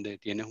allí donde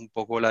tienes un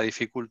poco la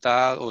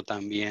dificultad o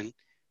también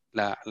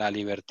la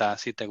libertad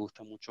si te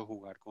gusta mucho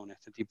jugar con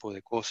este tipo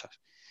de cosas.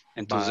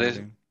 Entonces,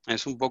 Vale.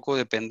 es un poco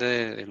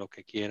depende de lo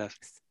que quieras.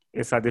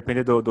 Essa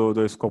depende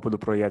do escopo do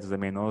projeto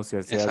também, não? Se é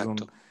um...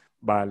 Exacto.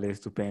 Vale,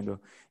 estupendo.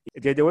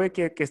 E de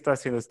hoje, que está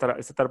sendo?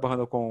 Está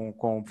trabalhando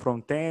com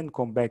front-end,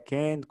 com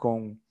back-end,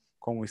 com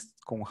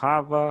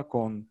Java,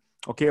 com...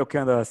 O que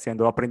anda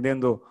sendo?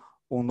 Aprendendo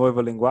uma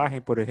nova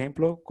linguagem, por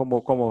exemplo?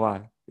 Como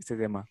vai esse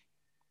tema?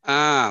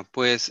 Ah,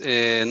 pues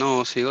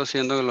no, sigo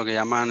siendo lo que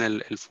llaman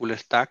el full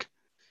stack,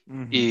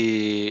 Uhum.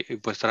 y,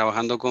 pues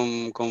trabajando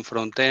con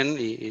frontend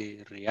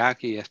y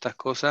React y estas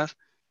cosas,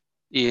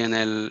 y en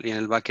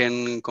el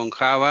backend con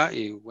Java,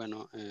 y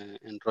bueno,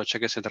 en Roche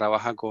que se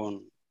trabaja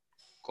con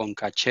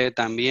caché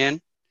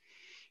también.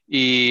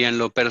 Y en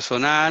lo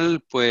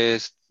personal,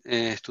 pues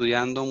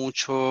estudiando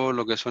mucho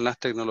lo que son las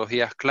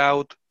tecnologías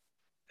cloud,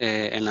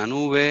 en la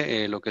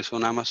nube, lo que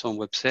son Amazon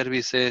Web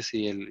Services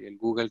y el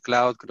Google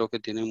Cloud, creo que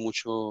tienen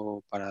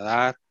mucho para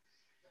dar.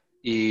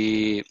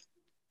 Y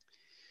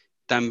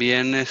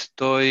también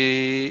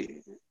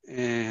estoy,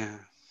 ¿qué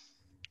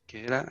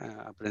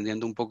era?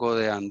 Aprendiendo un poco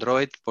de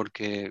Android,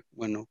 porque,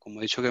 bueno,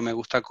 como he dicho que me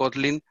gusta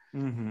Kotlin,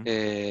 Uhum.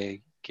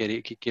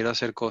 quiero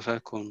hacer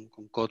cosas con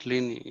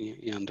Kotlin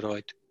y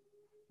Android,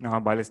 Não,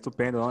 vale,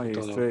 estupendo, não? sobre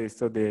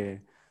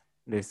todo.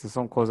 Isso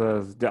são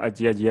coisas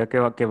dia a dia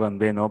que vão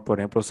bem, não? Por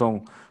exemplo,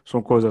 são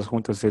coisas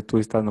juntas. Se tu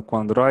está com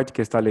Android,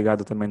 que está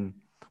ligado também,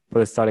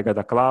 pode estar ligado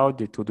a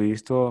cloud e tudo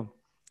isso,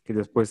 que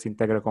depois se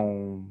integra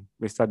com,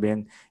 está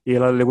bem. E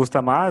ela le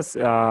gusta mais,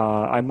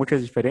 há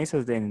muitas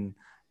diferenças em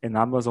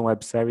Amazon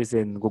Web Service e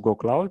em Google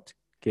Cloud,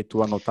 que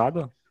tu has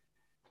notado?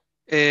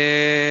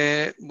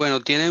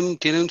 Bueno,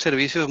 tienen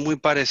servicios muy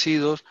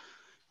parecidos,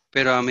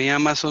 pero a mí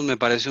Amazon me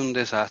parece un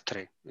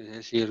desastre. Es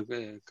decir,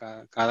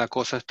 cada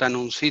cosa está en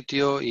un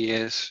sitio, y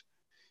es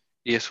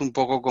un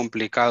poco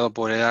complicado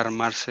poder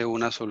armarse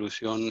una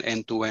solución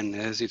end-to-end.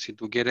 Es decir, si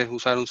tú quieres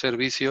usar un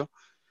servicio,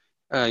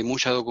 hay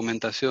mucha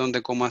documentación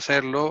de cómo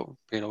hacerlo,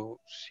 pero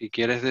si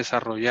quieres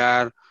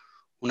desarrollar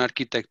una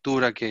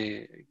arquitectura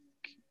que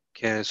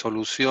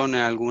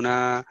solucione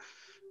alguna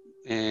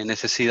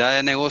necesidad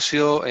de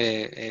negocio,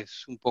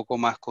 es un poco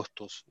más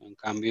costoso. En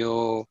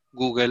cambio,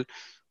 Google,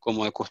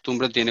 como de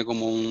costumbre, tiene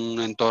como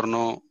un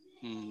entorno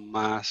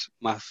más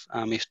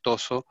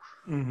amistoso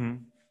Uhum.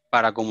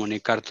 para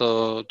comunicar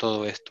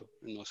todo esto.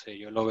 No sé,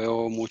 yo lo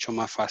veo mucho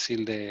más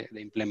fácil de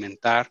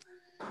implementar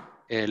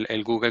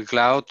el Google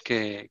Cloud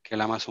que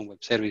el Amazon Web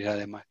Service.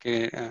 Además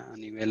que a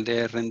nivel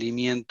de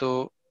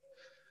rendimiento,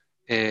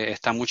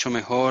 está mucho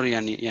mejor y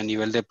a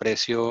nivel de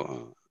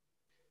precio,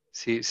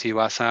 si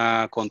vas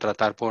a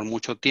contratar por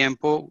mucho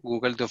tiempo,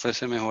 Google te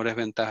ofrece mejores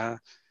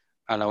ventajas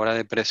a la hora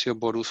de precio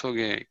por uso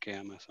que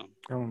Amazon.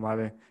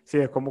 Vale. Sí,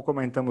 es como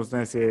comentamos,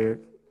 né?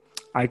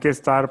 Hay que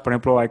estar, por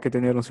ejemplo, hay que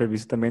tener un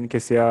servicio también que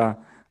sea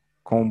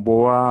con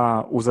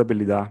boa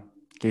usabilidad,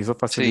 que eso Sí,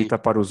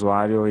 facilita para el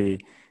usuario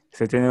y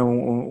se tiene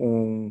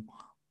un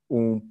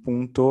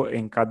punto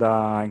en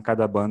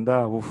cada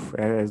banda, uf,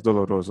 es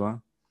doloroso, ¿eh?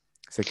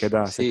 Se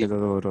sí. queda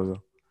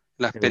doloroso.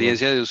 La Qué dolor.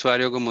 experiencia de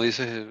usuario, como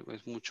dices,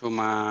 es mucho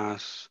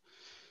más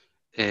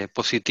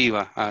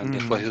positiva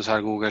después Ujú. de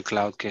usar Google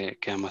Cloud que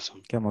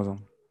Amazon. Que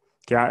Amazon.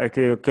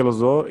 Que los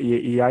dos,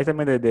 y hay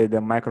también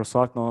de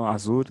Microsoft, ¿no?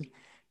 Azure,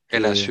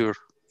 El que, Azure,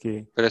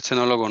 que pero este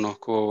no lo yo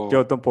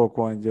conozco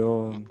tampoco,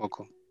 yo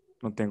tampoco.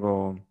 no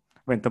tengo,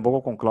 bueno,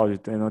 tampoco con cloud,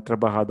 no he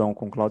trabajado aún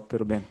con cloud,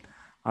 pero bien,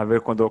 a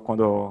ver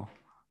cuando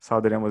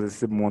saldremos de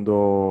ese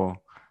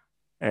mundo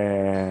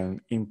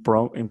in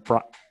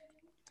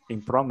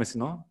promise,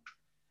 ¿no?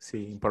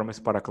 Sí, in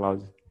promise para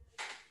cloud.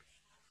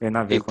 Ven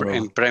a ver En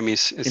cuando,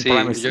 premise, in sí,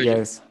 promise,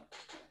 yes.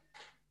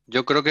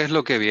 yo creo que es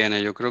lo que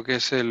viene, yo creo que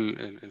es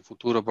el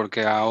futuro,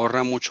 porque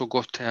ahorra mucho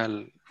coste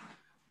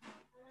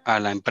a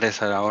la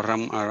empresa,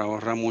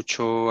 ahorra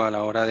mucho a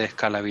la hora de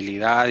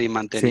escalabilidad y Sí.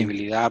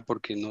 mantenibilidad,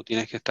 porque no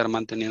tienes que estar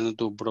manteniendo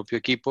tu propio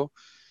equipo,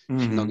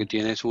 sino que Ujú.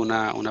 tienes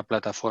una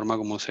plataforma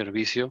como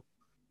servicio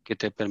que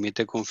te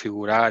permite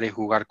configurar y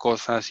jugar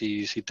cosas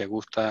y si te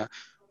gusta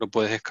lo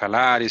puedes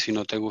escalar y si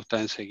no te gusta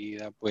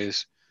enseguida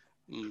pues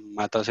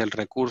matas el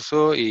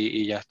recurso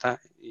y ya está.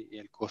 Y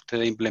el coste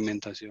de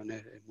implementación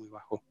es muy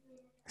bajo.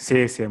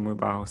 Sí, sí, es muy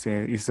bajo. Sí.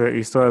 Eso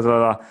es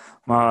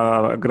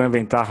una gran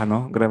ventaja,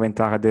 ¿no? Gran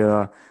ventaja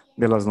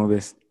de las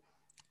nubes.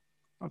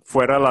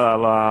 Fuera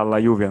la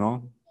lluvia,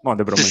 ¿no? No,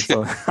 de broma, Sí.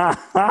 esto.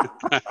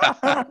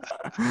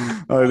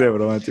 No, de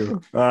broma,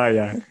 tío. Ay,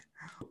 ay.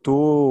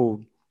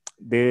 Tú,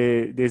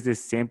 desde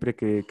siempre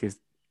que has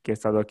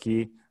estado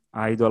aquí,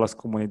 ¿has ido a las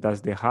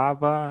comunidades de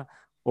Java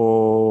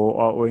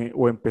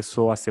o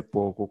empezó hace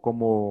poco?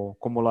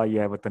 ¿Cómo la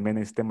lleva también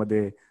en este tema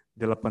de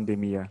la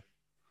pandemia?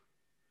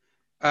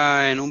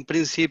 En un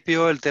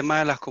principio el tema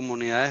de las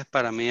comunidades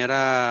para mí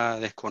era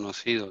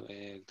desconocido,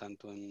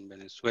 tanto en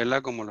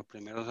Venezuela como los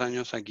primeros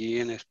años aquí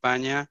en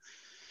España.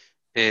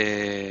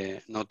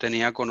 No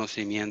tenía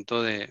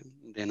conocimiento de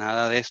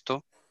nada de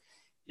esto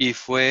y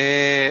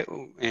fue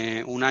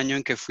un año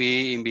en que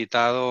fui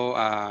invitado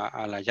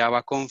a la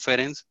Java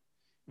Conference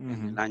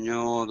en el Ujú,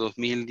 año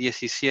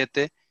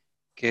 2017,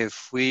 que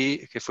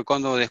fue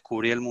cuando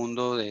descubrí el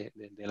mundo de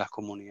las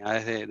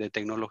comunidades de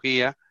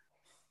tecnología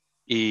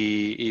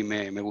y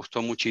me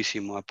gustó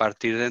muchísimo. A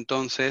partir de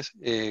entonces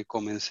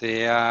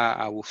comencé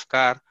a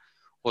buscar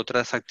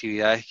otras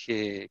actividades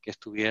que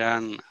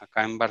estuvieran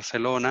acá en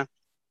Barcelona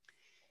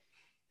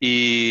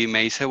y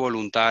me hice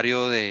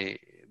voluntario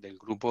del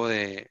grupo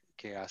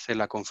que hace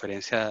la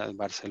conferencia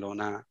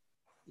Barcelona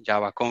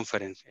Java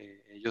Conference.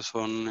 Ellos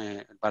son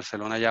el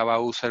Barcelona Java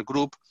User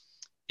Group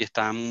y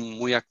están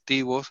muy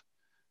activos.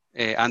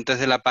 Antes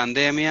de la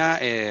pandemia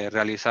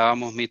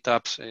realizábamos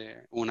meetups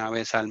una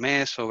vez al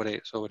mes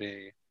sobre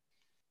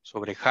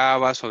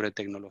Java, sobre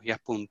tecnologías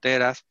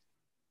punteras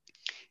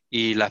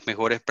y las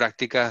mejores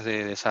prácticas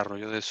de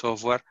desarrollo de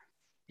software.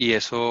 Y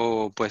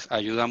eso pues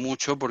ayuda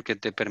mucho porque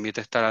te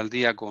permite estar al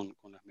día con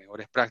las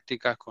mejores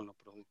prácticas, con los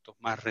productos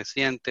más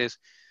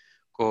recientes,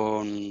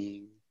 con,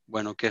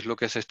 bueno, qué es lo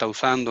que se está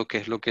usando, qué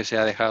es lo que se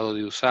ha dejado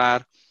de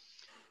usar.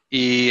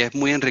 Y es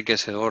muy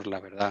enriquecedor, la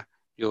verdad.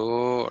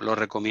 Yo lo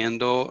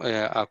recomiendo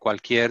a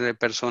cualquier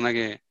persona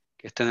que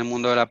esté en el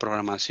mundo de la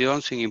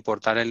programación, sin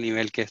importar el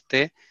nivel que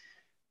esté,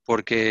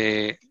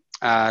 porque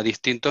a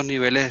distintos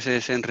niveles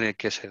es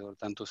enriquecedor.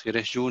 Tanto si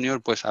eres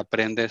junior, pues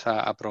aprendes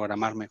a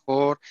programar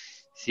mejor.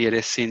 Si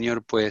eres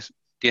senior, pues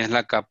tienes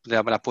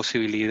la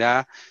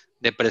posibilidad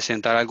de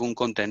presentar algún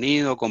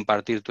contenido,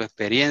 compartir tu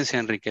experiencia,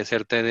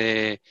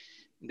 enriquecerte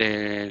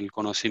del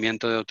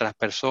conocimiento de otras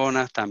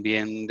personas,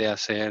 también de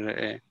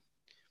hacer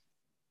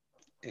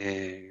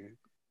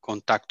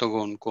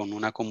contacto con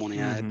una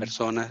comunidad de ujú.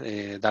 personas,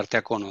 darte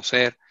a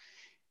conocer.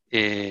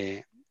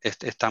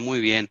 Está muy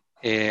bien.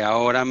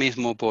 Ahora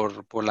mismo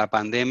por la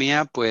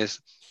pandemia,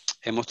 pues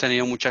hemos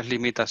tenido muchas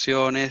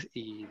limitaciones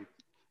y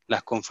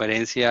las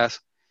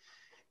conferencias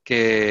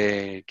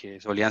que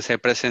solían ser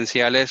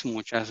presenciales,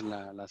 muchas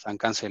las han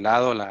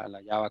cancelado.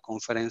 La Java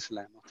Conference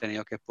la hemos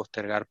tenido que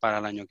postergar para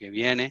el año que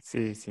viene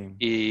Sí, sí.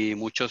 y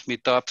muchos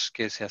meetups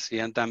que se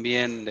hacían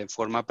también de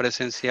forma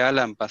presencial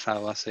han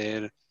pasado a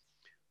ser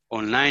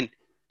online,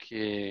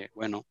 que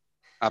bueno,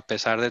 a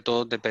pesar de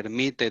todo te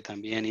permite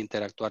también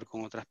interactuar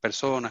con otras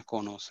personas,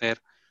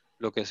 conocer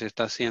lo que se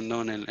está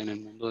haciendo en el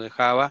mundo de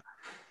Java,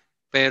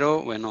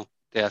 pero bueno,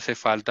 te hace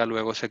falta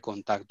luego ese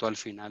contacto al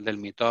final del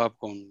meetup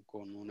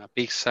con una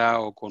pizza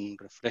o con un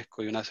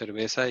refresco y una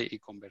cerveza y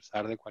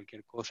conversar de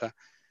cualquier cosa.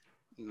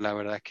 La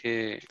verdad es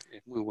que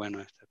es muy bueno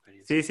esta Sí,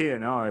 experiencia. sí,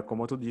 no,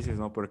 como tú dices,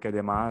 ¿no? Porque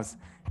además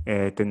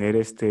tener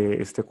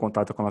este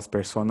contacto con las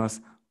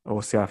personas,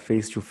 o sea,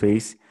 face to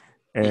face,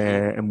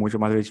 Ujú, é muito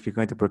mais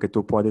gratificante porque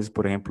tu podes,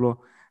 por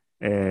exemplo,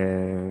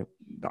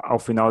 ao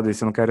final de,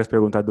 se não queres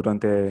perguntar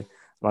durante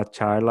a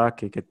charla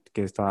que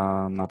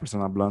está na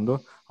persona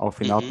hablando, ao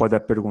final ujú. pode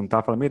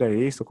perguntar, falar, mira,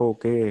 isso,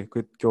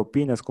 que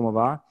opinas, como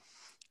va?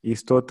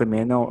 Isto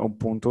também é um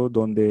ponto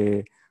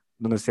onde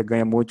se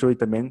ganha muito e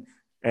também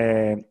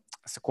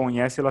se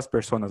conhece as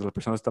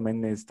pessoas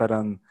também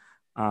estarão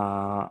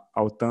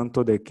ao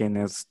tanto de quem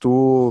és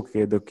tu,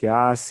 do que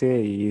hace,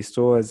 e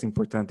isto é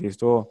importante,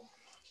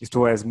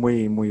 isto é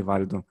muito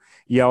válido.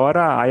 E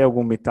agora, há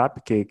algum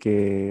meetup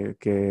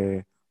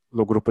que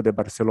o grupo de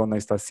Barcelona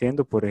está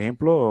haciendo, por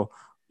exemplo,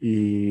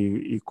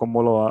 e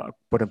como,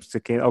 por exemplo,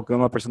 se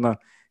alguma pessoa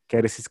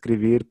quer se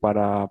inscrever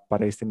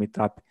para este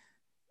meetup,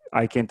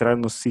 hay que entrar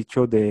no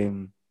sitio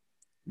de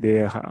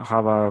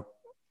Java,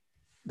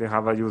 de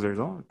Java Users,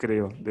 ¿no?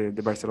 Creo,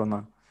 de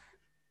Barcelona.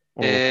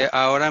 O,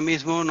 Ahora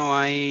mismo no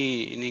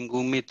hay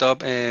ningún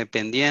meetup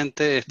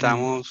pendiente. Ujú,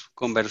 Estamos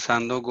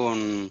conversando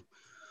con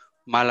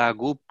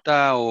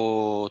Malagupta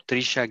o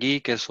Trisha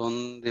Gee, que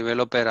son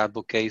developer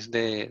advocates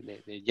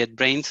de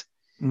JetBrains,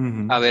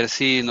 ujú, a ver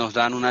si nos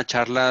dan una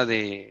charla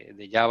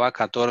de Java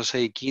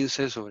 14 y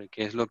 15 sobre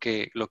qué es lo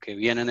que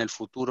viene en el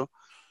futuro,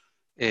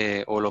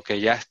 o lo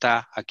que ya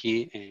está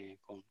aquí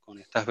con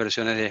estas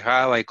versiones de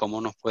Java y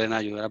cómo nos pueden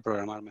ayudar a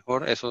programar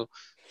mejor. Eso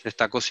se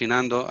está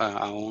cocinando,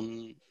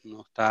 aún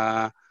no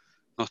está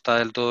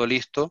del todo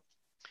listo.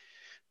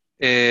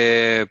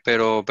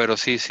 Pero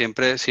sí,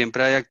 siempre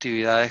hay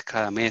actividades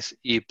cada mes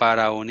y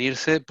para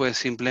unirse, pues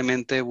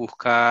simplemente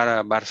buscar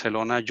a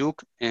Barcelona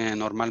Juc.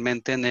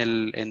 Normalmente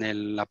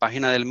la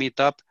página del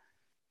Meetup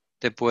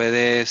te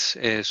puedes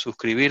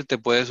suscribir, te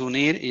puedes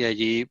unir y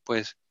allí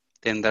pues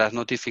tendrás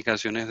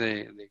notificaciones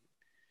de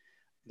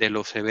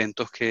los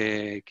eventos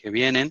que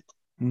vienen,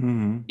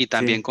 ujú, y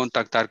también sí,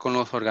 contactar con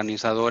los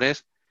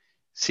organizadores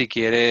si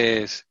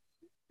quieres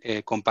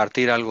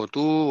compartir algo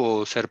tú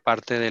o ser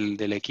parte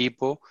del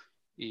equipo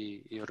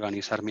y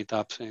organizar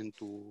meetups en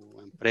tu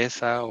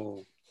empresa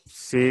o...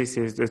 sí,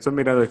 sí, estoy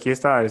mirando aquí,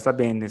 está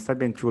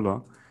bien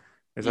chulo.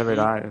 Esa Ujú.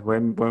 verdad,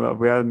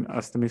 voy a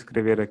hasta me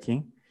escribir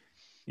aquí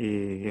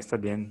y está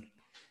bien,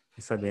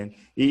 está bien.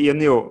 Y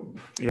Neil,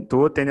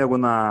 ¿tú tienes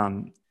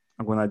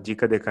alguna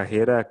dica de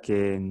carrera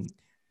que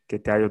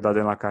te ha ayudado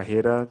en la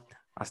carrera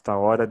hasta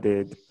ahora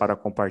para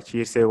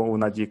compartir? Sea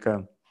una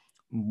dica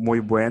muy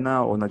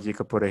buena o una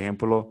dica, por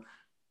ejemplo,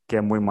 que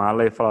é muito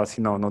mala e falar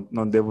assim,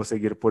 não devo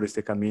seguir por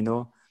este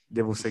caminho,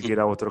 devo seguir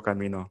a outro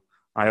caminho.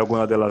 Há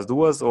alguma delas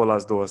duas ou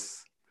as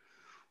duas?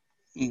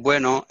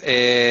 Bueno,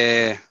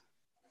 en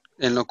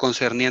lo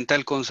concerniente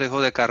al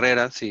consejo de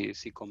carrera, si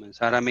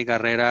comenzara mi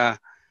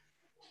carrera,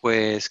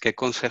 pues, ¿qué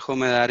consejo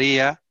me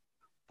daría?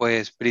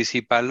 Pues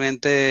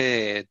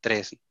principalmente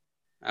tres.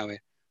 A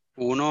ver,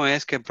 uno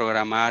es que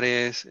programar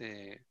es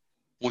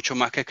mucho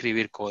más que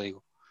escribir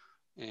código.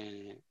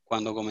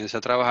 Cuando comencé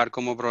a trabajar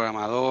como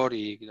programador,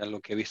 y a lo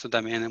que he visto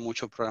también en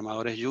muchos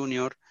programadores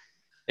junior,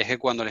 es que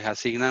cuando les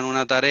asignan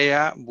una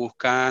tarea,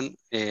 buscan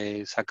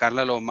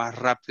sacarla lo más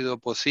rápido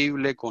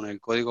posible, con el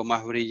código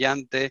más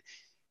brillante,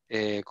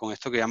 con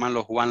esto que llaman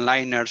los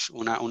one-liners,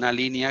 una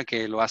línea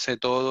que lo hace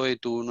todo y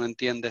tú no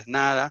entiendes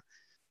nada,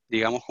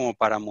 digamos como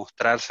para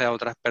mostrarse a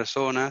otras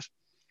personas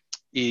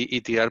y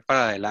tirar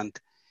para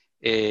adelante.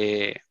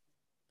 Eh,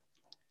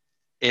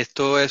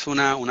 Esto es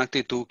una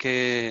actitud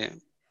que,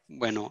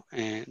 bueno,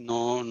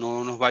 no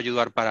nos va a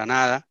ayudar para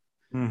nada.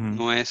 Uhum.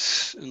 No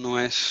es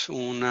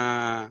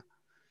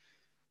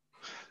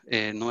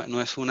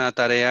una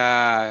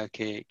tarea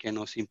que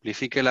nos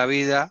simplifique la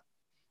vida,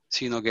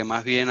 sino que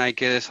más bien hay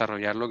que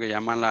desarrollar lo que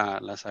llaman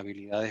las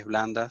habilidades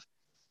blandas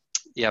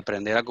y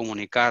aprender a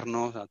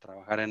comunicarnos, a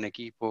trabajar en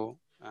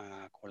equipo,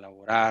 a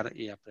colaborar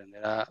y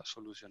aprender a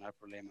solucionar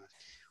problemas.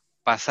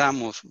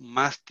 Pasamos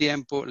más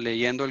tiempo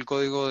leyendo el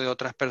código de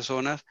otras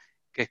personas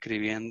que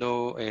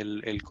escribiendo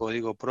el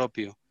código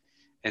propio.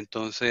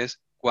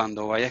 Entonces,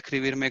 cuando vaya a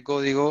escribirme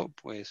código,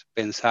 pues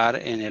pensar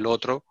en el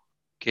otro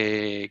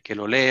que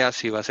lo lea,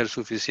 si va a ser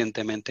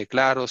suficientemente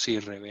claro, si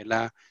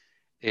revela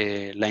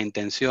la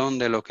intención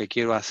de lo que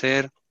quiero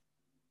hacer.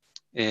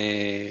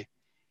 eh,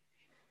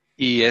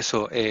 y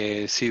eso,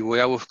 si voy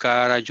a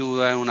buscar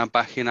ayuda en una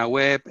página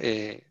web,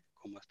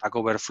 como Stack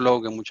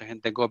Overflow, que mucha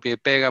gente copia y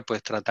pega,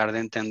 pues tratar de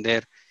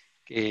entender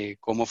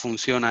cómo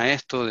funciona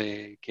esto,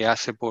 de qué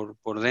hace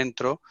por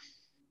dentro,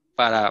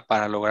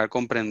 para lograr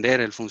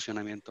comprender el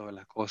funcionamiento de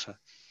las cosas.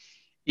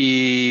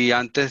 Y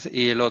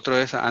el otro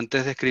es,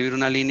 antes de escribir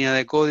una línea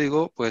de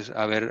código, pues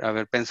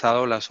haber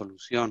pensado la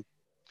solución.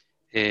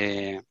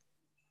 Eh,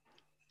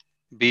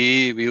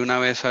 vi una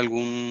vez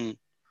alguno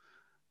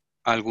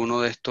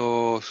de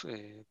estos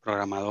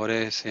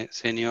programadores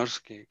seniors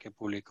que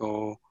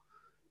publicó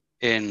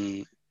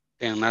en,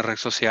 en una red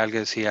social que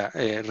decía,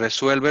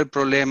 resuelve el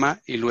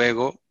problema y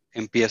luego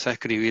empieza a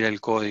escribir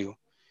el código,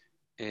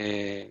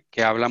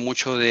 que habla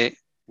mucho de,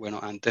 bueno,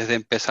 antes de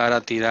empezar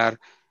a tirar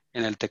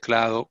en el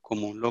teclado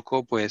como un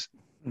loco, pues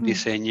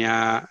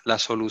diseña la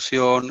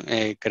solución,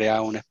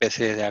 crea una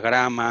especie de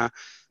diagrama,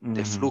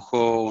 de Ujú.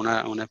 flujo,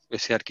 una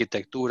especie de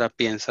arquitectura,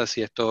 piensa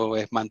si esto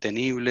es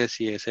mantenible,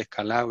 si es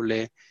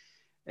escalable,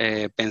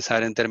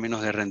 pensar en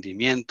términos de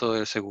rendimiento,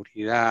 de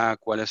seguridad,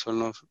 cuáles son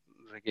los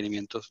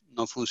requerimientos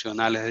no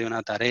funcionales de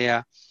una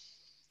tarea.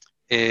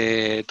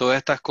 Todas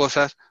estas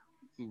cosas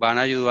van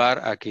a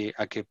ayudar a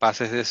que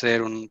pases de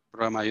ser un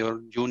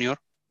programador junior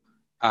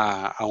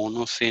a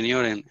uno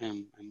senior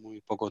en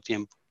muy poco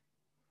tiempo.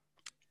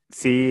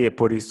 Sí,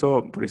 por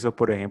eso,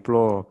 por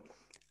ejemplo,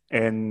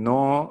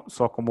 no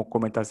só como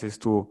comentaste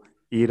tú,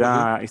 ir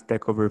Ujú. a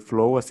Stack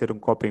Overflow a hacer un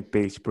copy and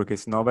paste, porque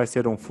senão vai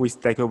ser un full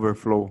Stack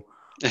Overflow.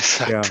 O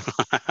sea, Exacto.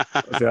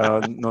 o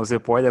sea, no se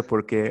puede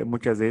porque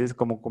muchas veces,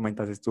 como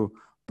comentaste tú,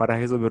 para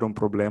resolver un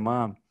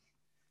problema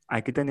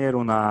hay que tener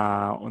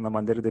una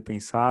manera de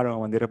pensar, una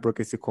manera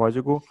porque ese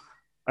código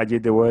a día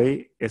de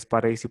hoy es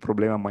para ese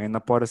problema. Mañana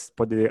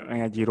puede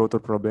añadir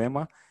otro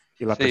problema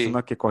y la Sí.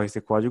 persona que coge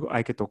ese código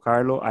hay que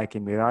tocarlo, hay que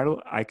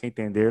mirarlo, hay que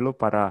entenderlo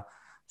para,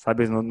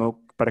 sabes,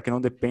 para que no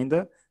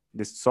dependa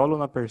de solo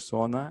una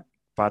persona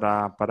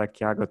para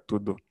que haga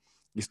todo.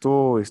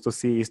 Esto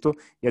sí,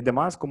 y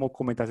además, como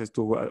comentaste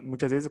tú,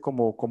 muchas veces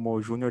como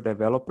junior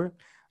developer,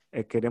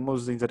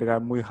 queremos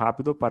entregar muy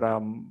rápido para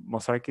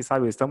mostrar que,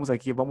 sabe, estamos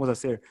aquí, vamos a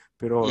hacer,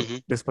 pero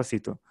Ujú,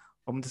 despacito.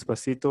 Vamos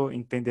despacito,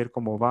 entender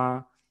cómo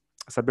va,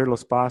 saber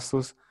los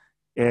pasos,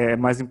 é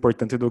mais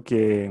importante do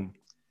que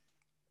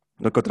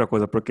outra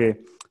coisa,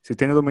 porque se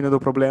tem domínio do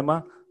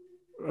problema,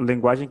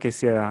 linguagem que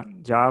seja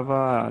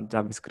Java,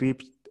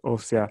 JavaScript, ou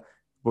seja,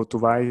 tu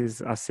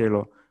vais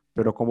hacerlo,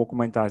 pero como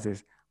comentaste,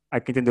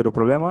 hay que entender o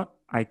problema,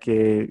 hay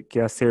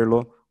que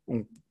hacerlo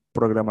un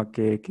programa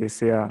que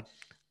sea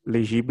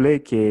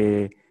legible,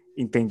 que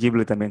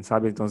entendible também,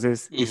 sabe?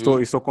 Entonces,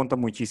 ujú. esto conta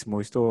muchísimo,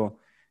 esto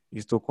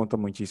conta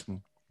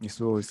muchísimo,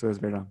 esto es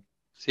verdad.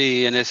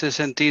 Sí, en ese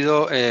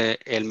sentido,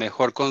 el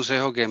mejor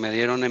consejo que me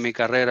dieron en mi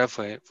carrera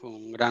fue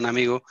un gran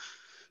amigo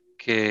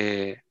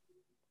que,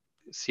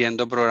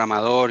 siendo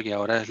programador y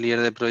ahora es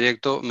líder de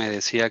proyecto, me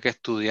decía que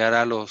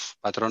estudiara los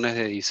patrones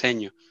de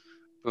diseño,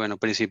 bueno,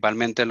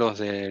 principalmente los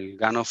del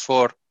GAN of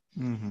 4,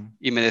 Uhum.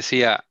 y me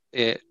decía,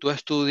 tú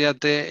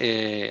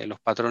estudiate los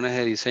patrones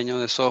de diseño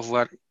de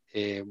software,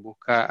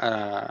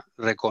 busca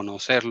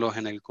reconocerlos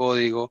en el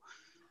código,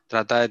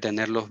 trata de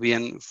tenerlos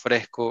bien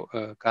frescos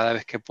cada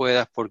vez que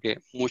puedas, porque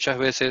muchas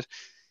veces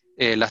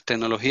las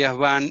tecnologías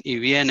van y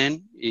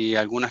vienen y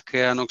algunas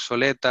quedan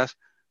obsoletas,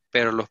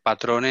 pero los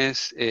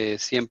patrones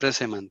siempre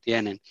se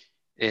mantienen.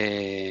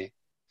 Eh,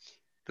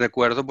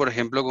 Recuerdo, por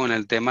ejemplo, con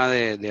el tema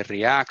de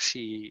React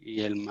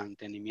y el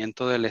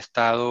mantenimiento del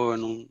estado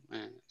en un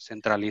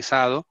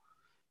centralizado,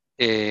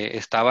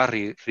 estaba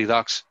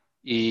Redux.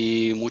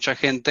 Y mucha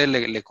gente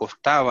le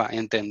costaba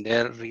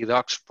entender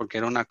Redux porque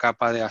era una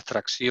capa de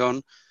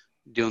abstracción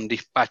de un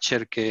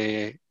dispatcher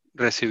que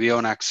recibía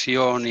una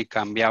acción y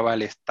cambiaba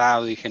el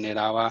estado y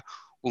generaba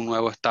un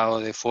nuevo estado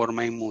de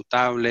forma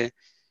inmutable.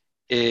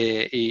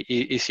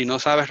 Y si no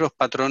sabes los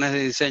patrones de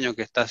diseño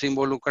que estás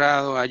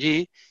involucrado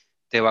allí,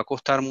 te va a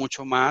costar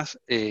mucho más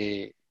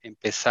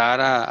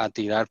empezar a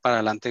tirar para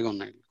adelante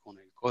con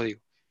el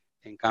código.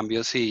 En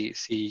cambio, si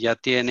ya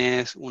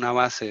tienes una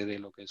base de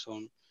lo que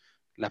son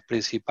las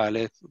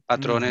principales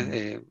patrones,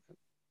 Uhum.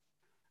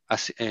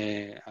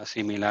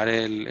 asimilar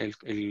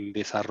el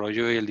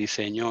desarrollo y el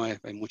diseño es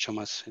mucho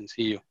más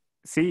sencillo.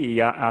 Sí, y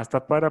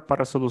hasta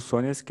para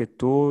soluciones que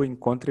tú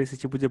encuentres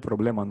ese tipo de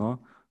problema,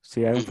 ¿no?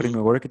 Si hay un Ujú,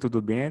 framework,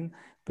 todo bien,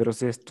 pero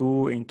si es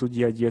tú en tu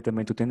día a día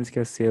también, tú tienes que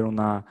hacer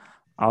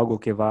algo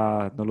que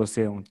va, no lo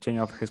sé, un chain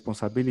of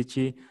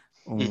responsibility,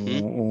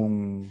 ujú,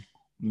 un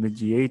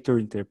mediator,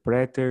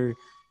 interpreter,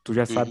 tú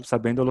ya ujú, sabes,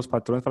 sabiendo los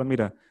patrones, fala,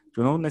 mira,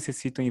 yo no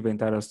necesito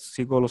inventar, yo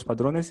sigo los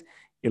patrones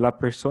y la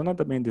persona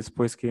también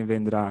después que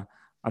vendrá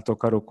a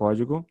tocar el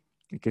código,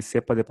 y que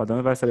sepa de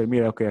padrón, va a saber,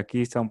 mira, ok,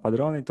 aquí está un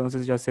padrón,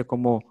 entonces ya sé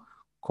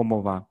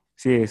cómo va.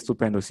 Sí,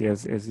 estupendo, sí,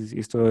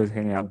 esto es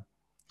genial.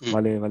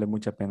 ujú. Vale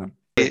mucha pena.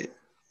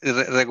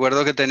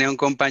 Recuerdo que tenía un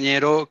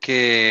compañero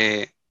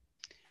que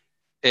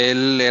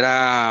él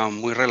era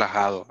muy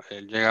relajado.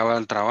 Él llegaba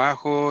al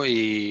trabajo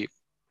y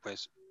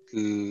pues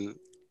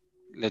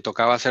le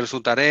tocaba hacer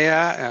su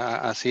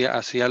tarea,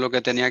 hacía lo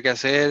que tenía que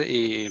hacer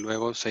y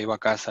luego se iba a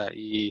casa.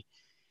 Y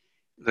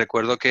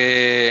recuerdo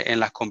que en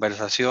las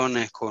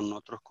conversaciones con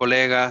otros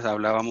colegas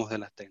hablábamos de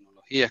las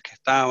tecnologías que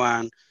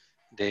estaban,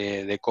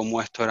 de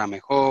cómo esto era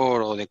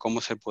mejor o de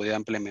cómo se podía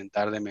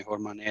implementar de mejor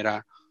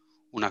manera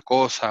una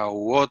cosa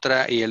u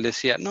otra, y él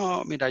decía,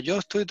 no, mira, yo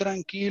estoy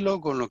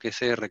tranquilo con lo que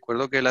sé.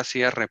 Recuerdo que él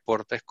hacía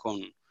reportes con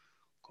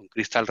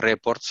Crystal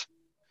Reports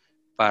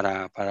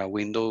para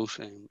Windows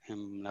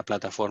en la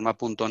plataforma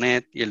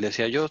 .NET, y él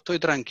decía, yo estoy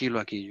tranquilo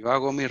aquí, yo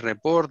hago mi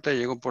reporte,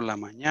 llego por la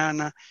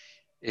mañana,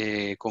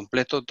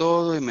 completo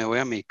todo y me voy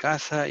a mi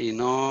casa y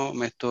no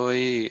me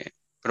estoy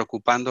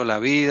preocupando la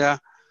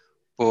vida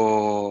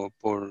por,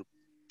 por,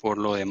 por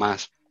lo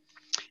demás.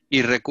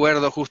 Y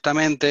recuerdo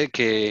justamente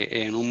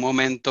que en un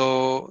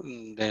momento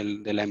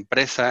de la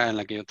empresa en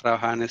la que yo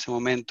trabajaba en ese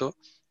momento,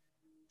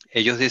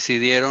 ellos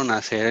decidieron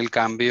hacer el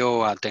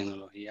cambio a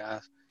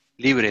tecnologías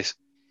libres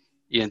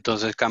y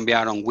entonces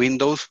cambiaron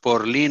Windows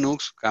por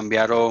Linux,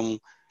 cambiaron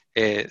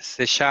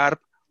C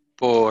Sharp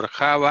por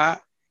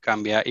Java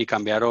y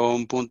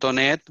cambiaron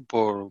 .NET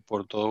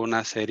por toda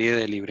una serie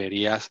de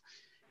librerías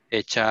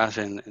hechas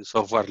en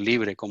software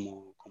libre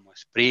como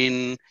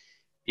Spring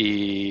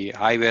y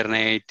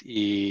Hibernate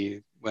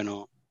y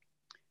bueno,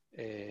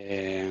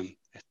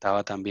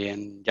 estaba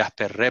también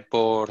Jasper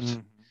Reports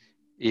Ujú.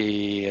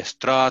 y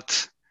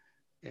Struts,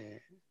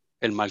 eh,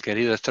 el mal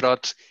querido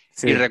Struts.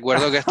 Y Sí.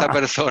 recuerdo que esta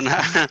persona,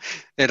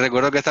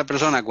 recuerdo que esta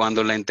persona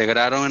cuando la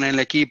integraron en el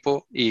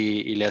equipo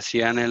y le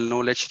hacían el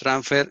knowledge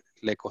transfer,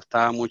 le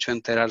costaba mucho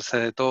enterarse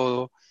de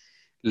todo,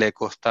 le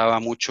costaba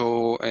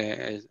mucho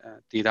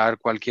tirar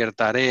cualquier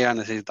tarea,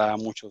 necesitaba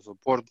mucho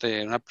soporte.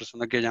 Era una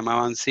persona que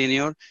llamaban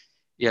senior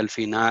y al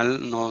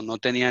final no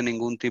tenía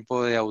ningún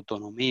tipo de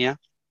autonomía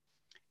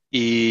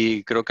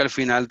y creo que al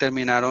final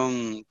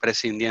terminaron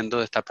prescindiendo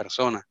de esta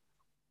persona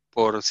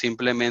por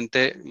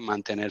simplemente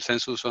mantenerse en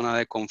su zona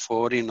de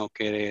confort y no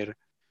querer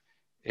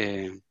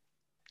eh,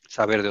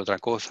 saber de otra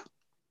cosa.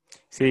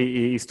 Sí,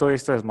 y esto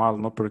es malo,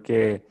 ¿no?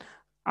 Porque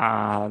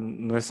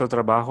nuestro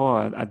trabajo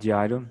a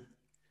diario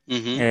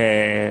Ujú.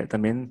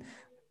 también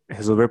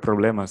resolver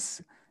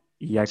problemas.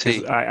 Y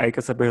Sí, hay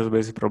que saber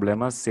resolver esos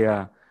problemas,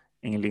 sea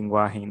en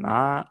lenguaje en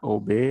A o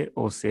B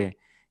o C.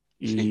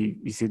 sí,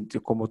 Y si,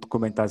 como tú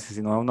comentaste,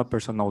 si no es una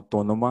persona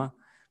autónoma,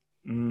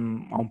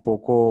 un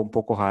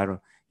poco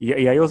raro. Y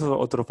hay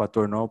otro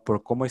factor, ¿no?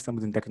 Por cómo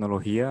estamos en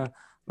tecnología,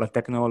 la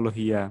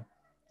tecnología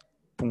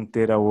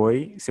puntera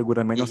hoy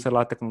seguramente no ujú, será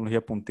la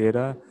tecnología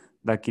puntera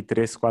daqui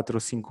 3 4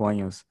 5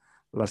 años.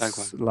 tal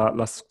cual.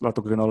 La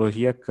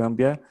tecnología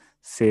cambia,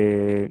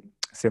 se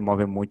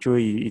mueve mucho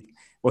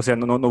o sea,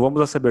 no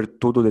vamos a saber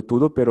todo de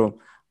todo, pero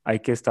hay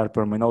que estar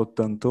por lo menos al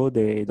tanto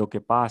de lo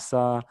que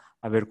pasa,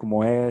 a ver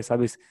cómo es,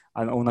 ¿sabes?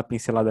 Una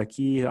pincelada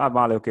aquí,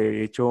 vale, ok,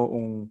 he hecho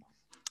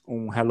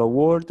un Hello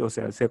World, o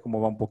sea, sé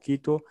cómo va un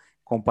poquito,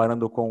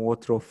 comparando con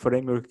otro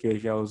framework que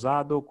ya he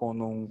usado,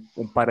 con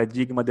un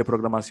paradigma de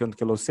programación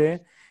que lo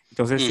sé.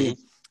 Entonces, Ujú. sí,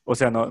 o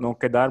sea, no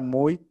quedar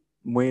muy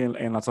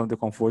en la zona de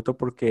conforto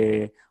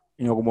porque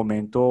en algún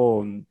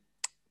momento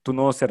tú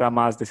no será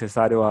más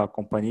necesario a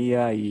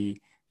compañía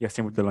y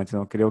así por delante,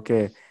 ¿no? Creo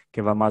que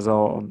va más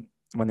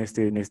en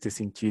este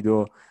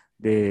sentido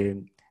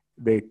de,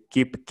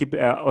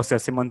 o sea,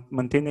 se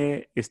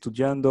mantiene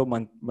estudiando,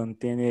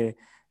 mantiene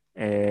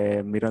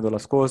mirando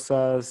las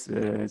cosas,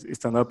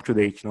 estando up to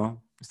date,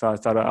 ¿no?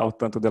 Estar al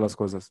tanto de las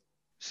cosas.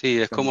 Sí,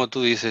 es como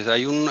tú dices,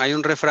 hay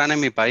un refrán en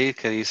mi país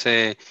que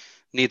dice,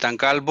 ni tan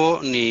calvo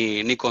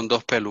ni con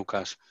dos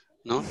pelucas,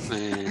 ¿no?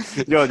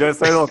 Yo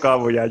estoy en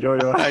cabo ya, yo.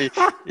 Ay,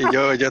 y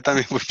yo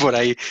también voy por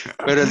ahí.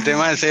 Pero el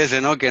tema es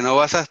ese, ¿no? Que no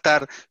vas a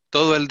estar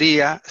todo el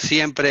día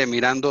siempre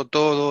mirando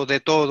todo de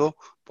todo,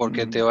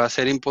 porque te Mm, va a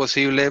ser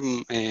imposible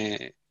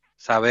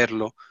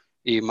saberlo,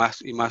 y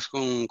más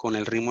con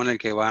el ritmo en el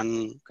que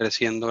van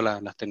creciendo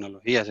las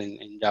tecnologías.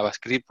 En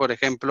JavaScript, por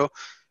ejemplo,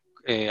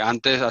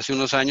 antes, hace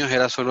unos años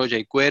era solo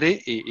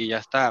jQuery y ya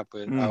está.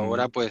 Pues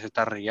ahora mm. pues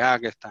está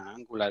React, está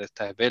Angular,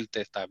 está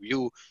Svelte, está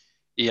Vue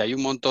y hay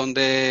un montón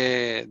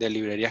de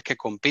librerías que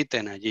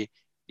compiten allí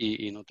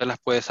y no te las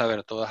puedes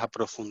saber todas a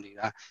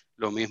profundidad.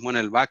 Lo mismo en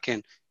el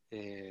backend.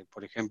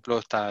 Por ejemplo,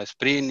 está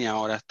Spring y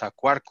ahora está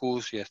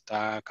Quarkus y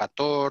está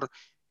Cator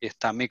y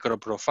está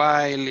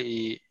Microprofile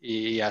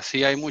y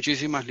así hay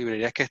muchísimas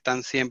librerías que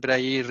están siempre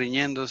allí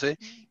riñéndose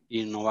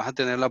y no vas a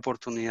tener la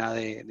oportunidad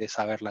de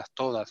saberlas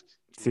todas.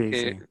 Tienes Sí,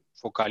 que sí.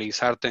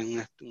 focalizarte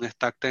en un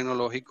stack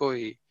tecnológico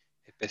y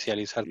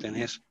especializarte en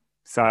eso.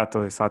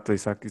 Exacto, exacto, y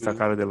Mm.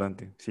 sacar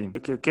adelante. Sí.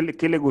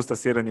 ¿Qué le gusta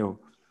hacer a Neo?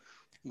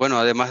 Bueno,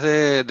 además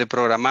de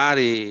programar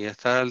y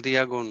estar al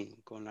día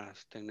con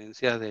las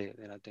tendencias de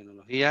la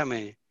tecnología,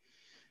 me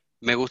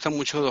gustan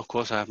mucho dos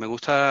cosas. Me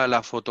gusta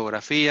la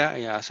fotografía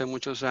y hace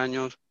muchos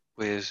años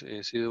pues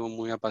he sido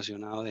muy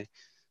apasionado de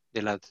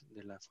la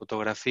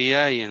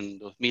fotografía y en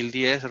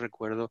 2010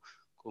 recuerdo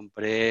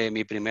compré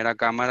mi primera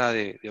cámara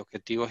de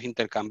objetivos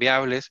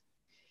intercambiables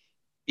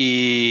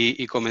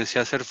y comencé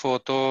a hacer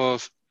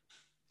fotos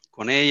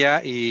con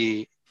ella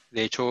y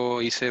de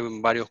hecho hice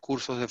varios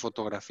cursos de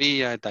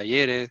fotografía, de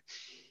talleres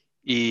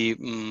y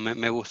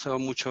me gustó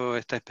mucho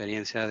esta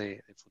experiencia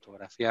de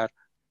fotografiar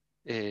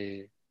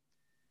eh,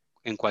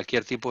 en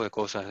cualquier tipo de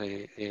cosas.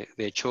 De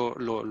hecho,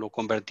 lo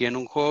convertí en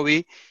un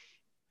hobby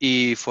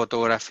y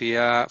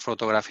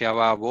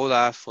fotografiaba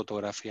bodas,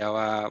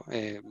 fotografiaba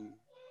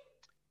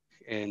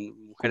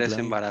en mujeres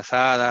Cumpleaños.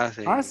 embarazadas,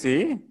 Ah,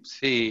 sí.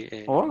 sí,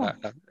 Oh.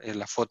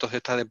 las fotos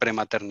estas de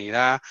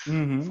prematernidad,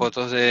 Ujú.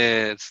 fotos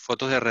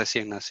de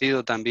recién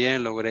nacido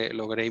también.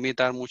 Logré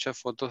imitar muchas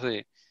fotos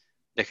de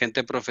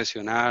gente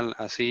profesional,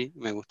 así.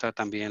 Me gusta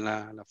también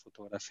la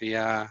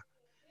fotografía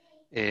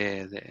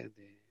eh, de,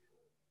 de-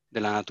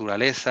 de la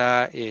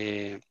naturaleza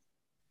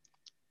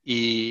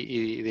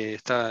y de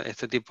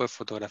este tipo de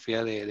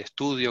fotografía de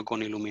estudio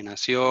con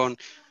iluminación.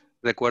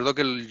 Recuerdo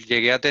que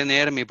llegué a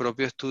tener mi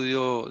propio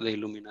estudio de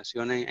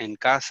iluminación en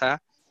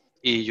casa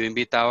y yo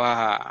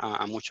invitaba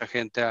a mucha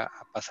gente a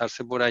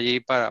pasarse por allí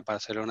para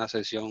hacer una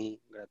sesión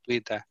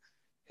gratuita.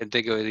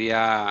 Gente que hoy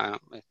día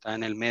está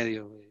en el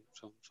medio,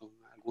 son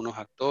algunos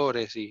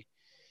actores y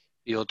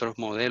otros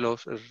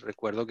modelos.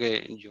 Recuerdo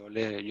que yo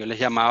les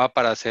llamaba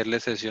para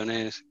hacerles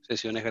sesiones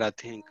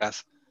gratis en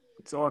casa.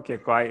 Só que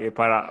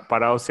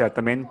para o sea,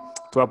 também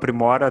tu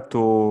aprimora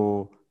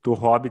tu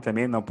hobby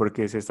também, não?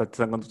 Porque você está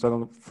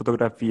tirando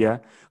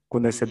fotografia com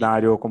o Ujú,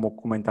 cenário, como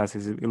comentaste,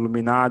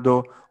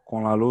 iluminado,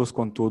 com a luz,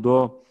 com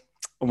tudo.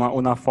 ujú.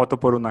 Uma foto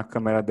por uma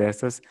câmera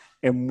dessas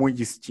é muito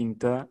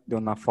distinta de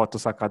uma foto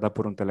sacada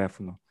por um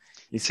teléfono.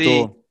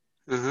 Sí, Isto,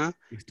 ajá.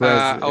 isto é,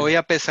 Hoy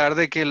a pesar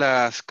de que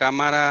las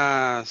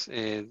cámaras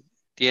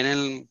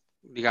tienen,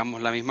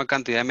 digamos, la misma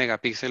cantidad de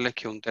megapíxeles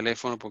que un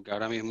teléfono, porque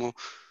ahora mismo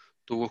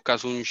tú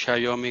buscas un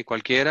Xiaomi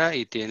cualquiera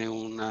y tiene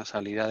una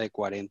salida de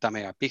 40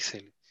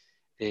 megapíxeles.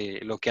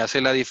 Lo que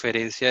hace la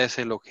diferencia es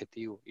el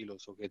objetivo, y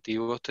los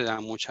objetivos te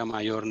dan mucha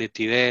mayor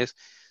nitidez,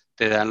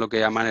 te dan lo que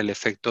llaman el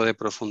efecto de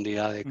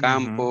profundidad de uhum,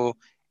 campo,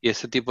 y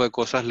ese tipo de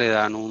cosas le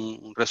dan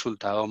un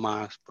resultado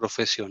más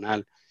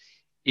profesional.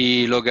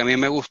 Y lo que a mí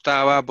me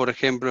gustaba, por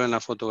ejemplo, en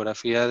la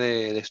fotografía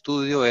de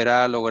estudio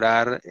era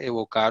lograr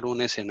evocar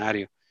un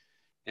escenario.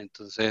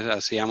 Entonces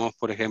hacíamos,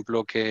 por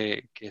ejemplo,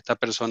 que esta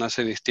persona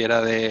se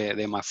vistiera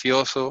de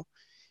mafioso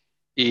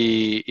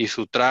y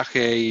su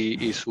traje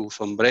y su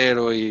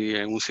sombrero y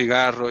un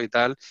cigarro y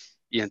tal,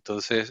 y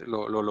entonces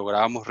lo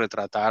lográbamos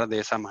retratar de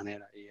esa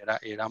manera. Y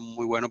era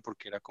muy bueno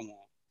porque era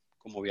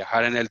como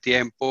viajar en el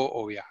tiempo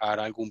o viajar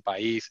a algún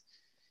país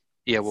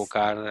y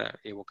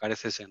evocar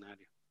ese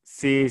escenario.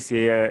 sim, sim,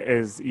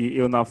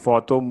 e na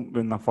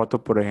foto,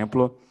 por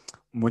exemplo,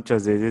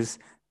 muitas vezes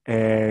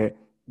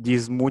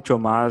diz muito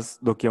mais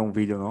do que um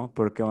vídeo, não?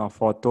 Porque uma Ujú,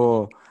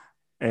 foto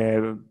eh,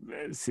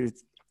 se,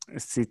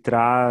 se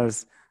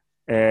traz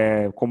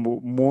como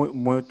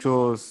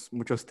muitos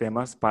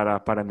temas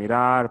para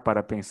mirar,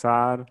 para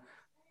pensar,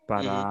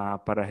 ujú,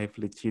 para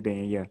refletir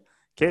em ela.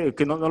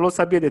 Que não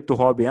sabia de tu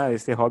hobby,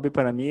 esse hobby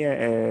para mim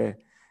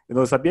eu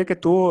não sabia que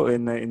tu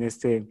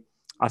neste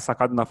has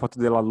sacado una foto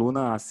de la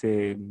luna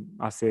hace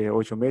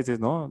 8 meses,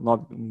 ¿no?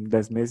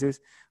 10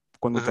 meses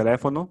con un ajá,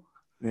 teléfono.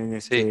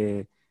 sí.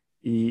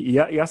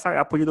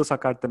 Ha podido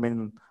sacar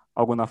también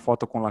alguna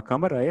foto con la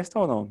cámara esta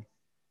o no?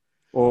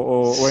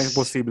 O es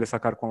imposible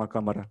sacar con la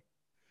cámara?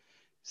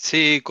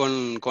 Sí,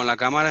 con la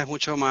cámara es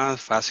mucho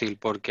más fácil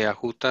porque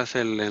ajustas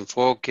el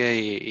enfoque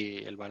y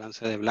el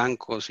balance de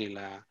blancos y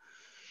la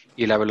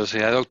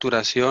velocidad de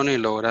obturación y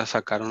logras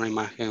sacar una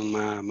imagen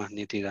más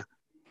nítida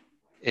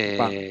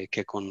Va.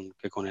 que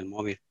con el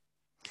móvil.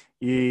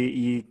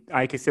 Y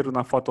hay que ser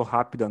una foto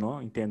rápida,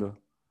 ¿no? Entiendo.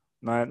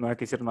 No hay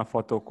que ser una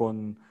foto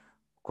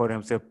por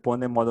ejemplo, se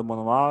pone en modo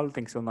manual,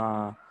 tiene que ser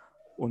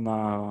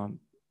una,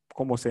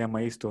 ¿cómo se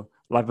llama esto?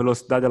 La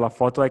velocidad de la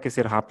foto hay que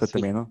ser rápida Sí.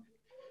 también, ¿no?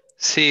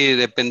 Sí,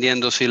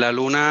 dependiendo. Si la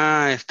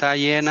luna está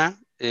llena,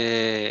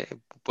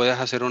 puedes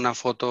hacer una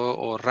foto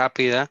o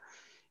rápida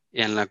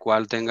en la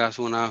cual tengas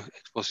una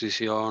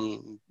exposición,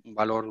 un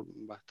valor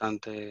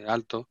bastante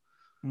alto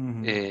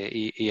Ujú.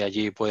 y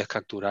allí puedes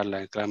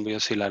capturarla. En cambio,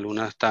 si la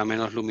luna está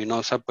menos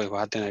luminosa, pues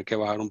vas a tener que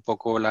bajar un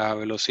poco la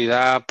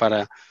velocidad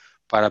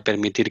para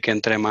permitir que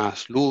entre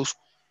más luz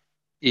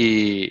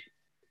y,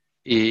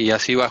 y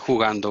así vas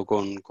jugando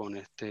con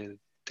este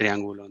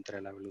triángulo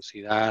entre la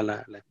velocidad,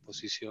 la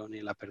exposición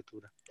y la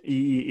apertura.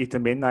 Y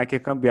también hay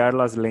que cambiar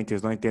las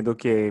lentes, ¿no? Entiendo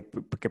que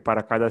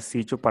para cada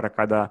sitio, para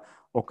cada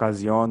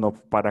ocasión o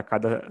para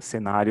cada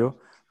escenario,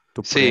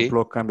 tú, por Sí,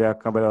 ejemplo, cambia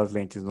las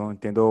lentes, ¿no?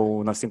 Entiendo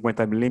una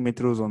 50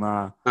 milímetros,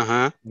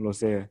 ajá, no lo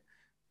sé,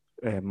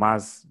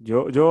 más.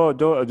 Yo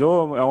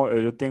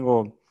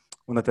tengo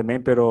una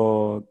también,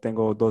 pero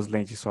tengo dos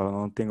lentes solo,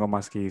 no tengo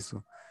más que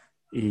eso.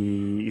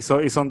 Y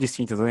son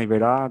distintas, ¿no? En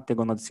verdad,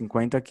 tengo una de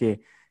 50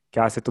 que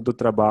hace todo el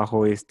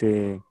trabajo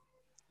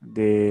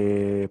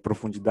de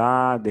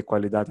profundidad, de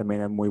calidad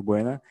también es muy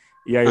buena.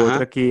 Y hay ajá,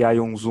 otra que hay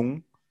un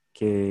zoom,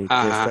 que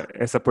ajá,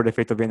 esta por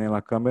defecto viene en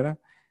la cámara.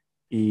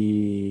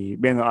 Y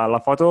bueno, la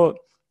foto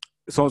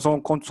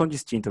son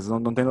distintas,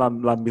 no tienen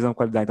la misma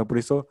calidad. Entonces, por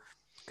eso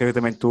creo que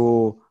también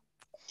tú,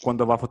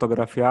 cuando va a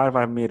fotografiar,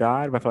 va a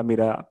mirar, va a falar,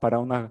 mira,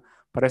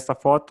 para esta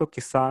foto,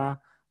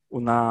 quizá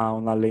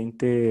una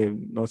lente,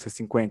 no sé,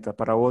 50,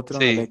 para otra,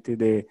 una sí, lente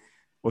de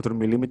otro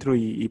milímetro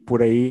y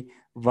por ahí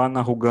va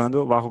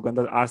arrugando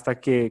hasta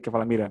que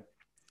fala, mira,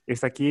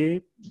 esta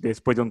aquí,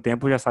 después de un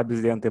tiempo, ya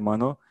sabes de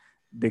antemano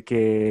de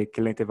qué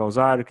lente va a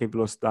usar, qué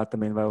velocidad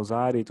también va a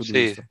usar y todo sí,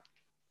 eso.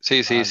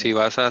 sí, sí. Ah, Si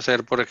vas a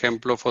hacer, por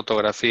ejemplo,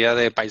 fotografía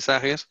de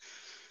paisajes,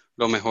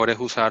 lo mejor es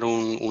usar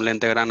un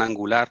lente gran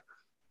angular,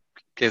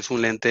 que es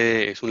un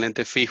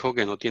lente fijo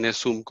que no tiene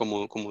zoom,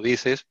 como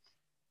dices,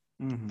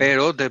 ujú.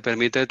 pero te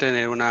permite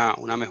tener una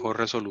mejor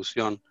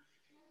resolución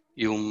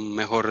y un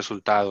mejor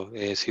resultado.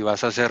 Si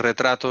vas a hacer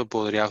retrato,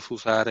 podrías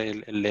usar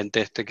el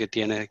lente este que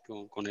tiene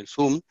con el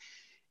zoom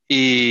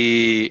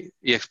y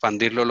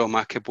expandirlo lo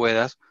más que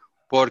puedas,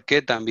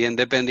 porque también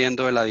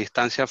dependiendo de la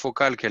distancia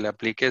focal que le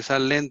apliques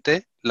al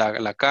lente,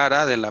 la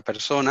cara de la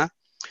persona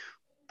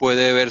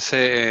puede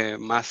verse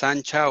más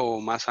ancha o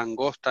más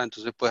angosta,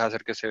 entonces puedes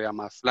hacer que se vea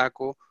más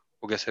flaco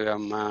o que se vea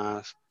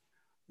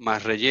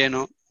más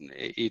relleno,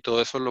 y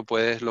todo eso lo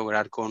puedes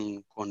lograr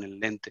con el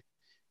lente.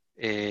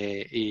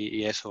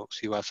 Y eso,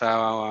 si vas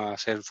a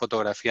hacer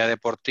fotografía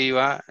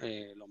deportiva,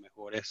 lo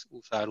mejor es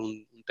usar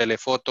un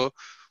telefoto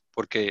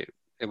porque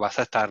vas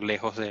a estar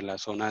lejos de la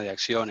zona de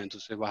acción,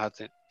 entonces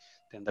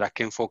tendrás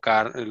que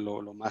enfocar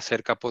lo más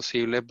cerca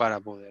posible para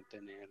poder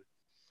tener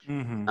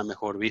Uhum. la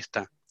mejor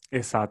vista.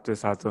 Exato,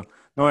 exato.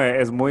 Não,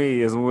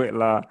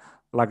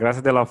 la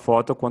gracia de la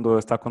foto cuando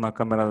está con la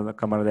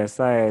cámara de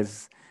esa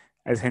es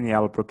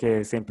genial,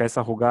 porque se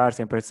empieza a jugar,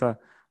 se empieza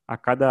a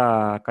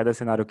cada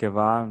escenario que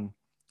va,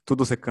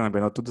 tudo se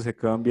cambia, ¿no? Tudo se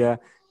cambia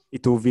y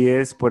tú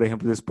ves, por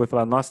ejemplo, después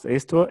falar, nossa,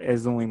 esto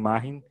es una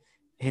imagen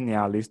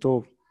genial,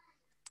 esto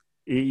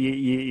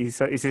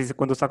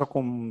quando saca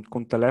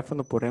com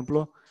teléfono, por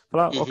exemplo,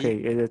 fala, ok,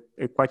 Ujú.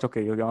 é quite ok,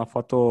 é uma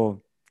foto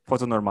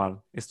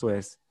normal, isto é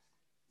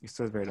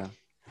verdade.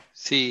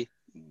 Sí,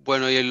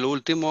 bueno, y el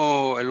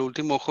último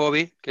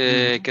hobby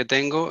que, Uhum. que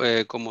tengo,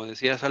 como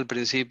decías al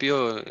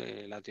principio,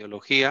 la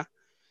teología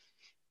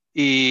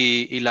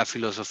y la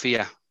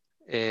filosofía.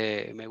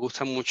 Me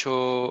gusta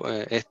mucho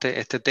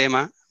este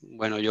tema.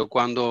 Bueno, yo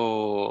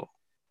cuando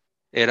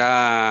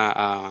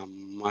era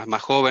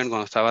más joven,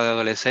 cuando estaba de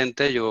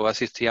adolescente, yo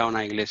asistía a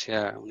una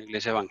iglesia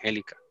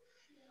evangélica,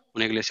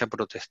 una iglesia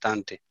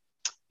protestante.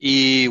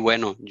 Y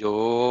bueno,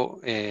 yo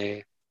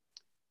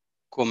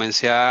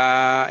comencé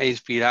a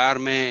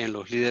inspirarme en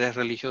los líderes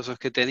religiosos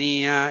que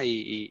tenía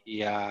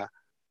y a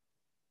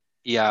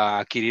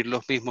adquirir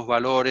los mismos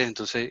valores.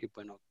 Entonces,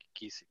 bueno,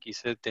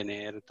 quise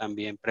tener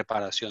también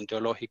preparación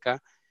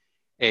teológica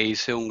e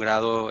hice un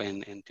grado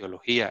en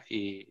teología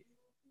y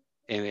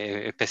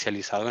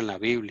especializado en la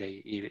Biblia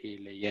y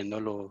leyendo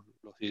los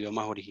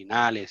idiomas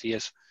originales y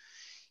eso.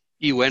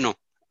 Y bueno,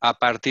 a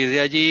partir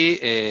de allí,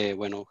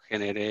 bueno,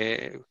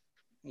 generé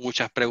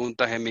muchas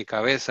preguntas en mi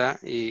cabeza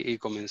y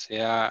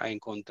comencé a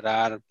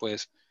encontrar,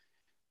 pues,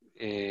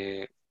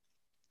 eh,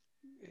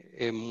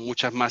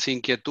 muchas más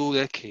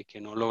inquietudes que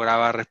no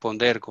lograba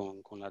responder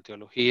con la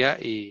teología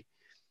y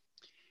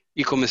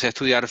comencé a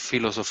estudiar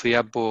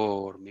filosofía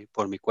por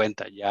mi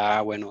cuenta.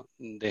 Ya, bueno,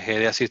 dejé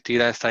de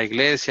asistir a esta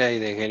iglesia y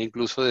dejé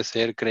incluso de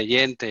ser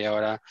creyente y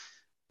ahora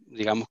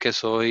digamos que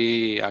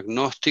soy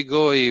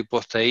agnóstico y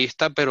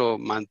posteísta, pero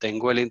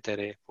mantengo el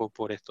interés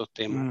por estos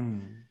temas,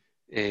 Hum.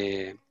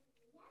 eh,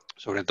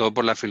 sobre todo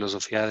por la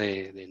filosofía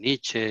de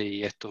Nietzsche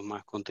y estos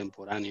más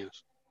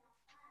contemporáneos.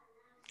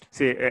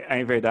 Sim,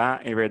 em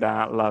verdade,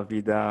 a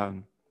vida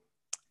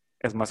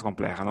é mais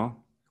complexa,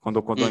 não? Quando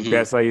Ujú.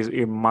 empieza a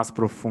ir mais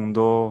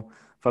profundo,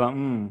 fala,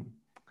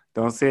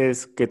 então,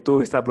 que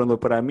tu está falando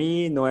para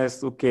mim não é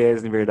o que é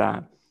em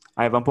verdade.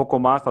 Aí vai um pouco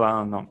mais,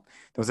 fala, não.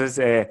 Então,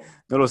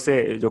 não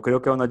sei, eu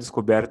creio que é uma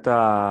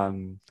descoberta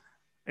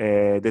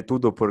de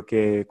tudo,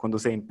 porque quando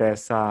você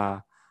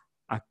empieza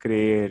a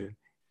crer,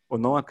 ou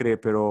não a crer,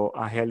 pero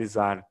a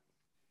realizar,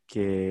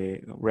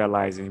 que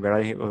realize, em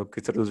verdade, o que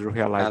se traduz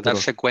realize, A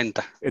darse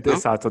cuenta, ¿no?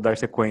 exato,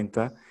 dar-se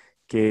conta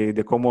que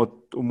de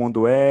como o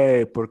mundo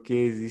é, por que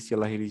existe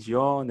a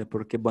religião,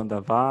 por que banda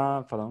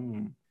vá, fala,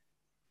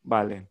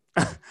 vale.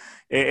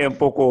 É um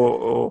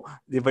pouco,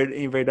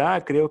 em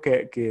verdade, creio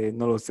que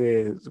não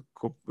sei,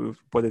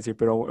 pode dizer,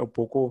 pero é um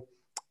pouco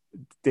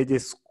te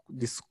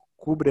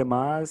descubre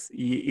mais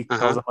e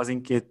causa Ajá. mais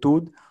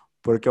inquietude,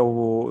 porque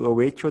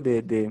o hecho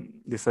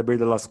de saber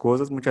das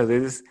coisas, muitas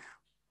vezes,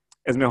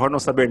 é melhor não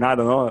saber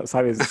nada, não?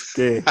 Sabes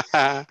que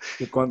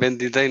quando,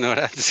 Bendita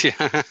ignorancia.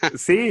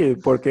 sí,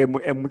 porque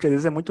muchas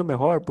veces es mucho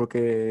mejor,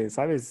 porque,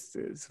 ¿sabes?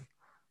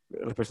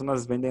 Las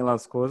personas venden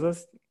las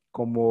cosas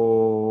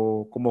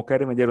como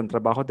quieren vender un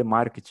trabajo de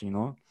marketing,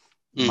 ¿no?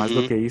 Más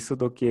do Ujú, que eso,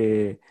 do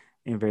que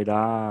en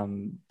verdad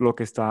lo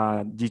que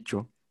está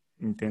dicho,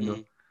 entiendo.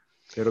 ujú.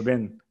 Pero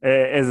bien,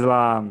 es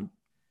la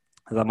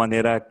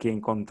manera que he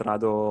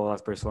encontrado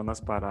las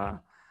personas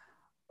para,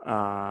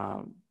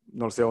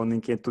 no sé, una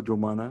inquietud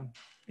humana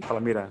y fala,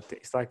 mira,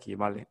 está aquí,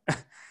 vale.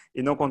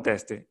 E não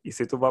conteste. E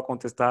se tu vai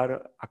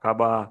contestar,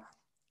 acaba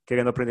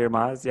querendo aprender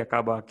mais e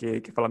acaba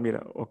que fala,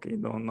 mira, ok,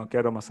 não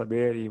quero mais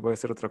saber e vou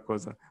ser outra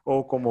coisa.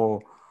 Ou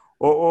como,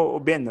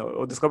 bem,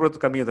 ou descobre outro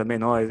caminho também,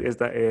 não?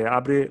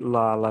 Abre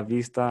la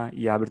vista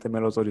e abre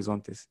também os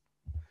horizontes.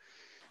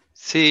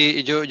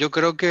 Sí, yo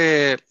creo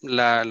que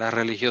las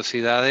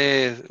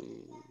religiosidades,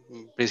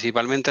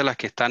 principalmente las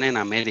que están en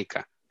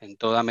América, en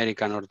toda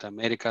América,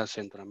 Norteamérica,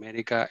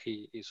 Centroamérica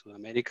y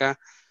Sudamérica,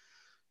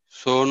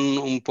 son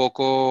un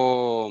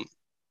poco,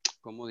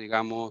 como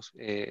digamos,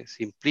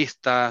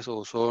 simplistas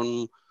o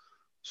son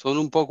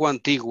un poco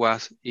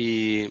antiguas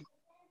y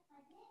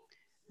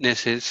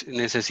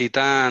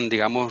necesitan,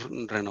 digamos,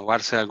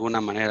 renovarse de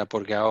alguna manera,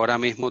 porque ahora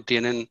mismo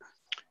tienen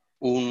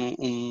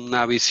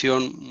una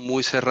visión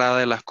muy cerrada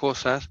de las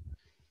cosas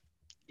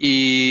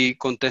y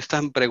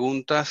contestan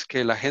preguntas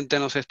que la gente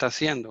no se está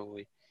haciendo,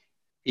 güey.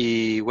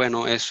 Y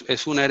bueno,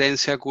 es una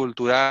herencia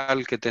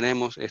cultural que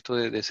tenemos, esto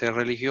de ser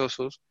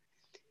religiosos,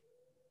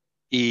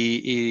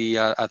 y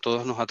a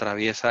todos nos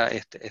atraviesa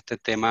este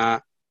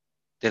tema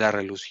la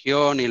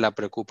religión y la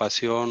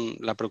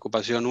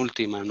preocupación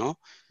última, ¿no?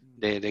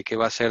 De qué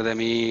va a ser de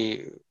mí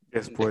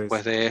después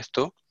Después. de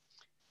esto.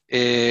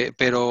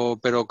 Pero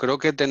creo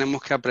que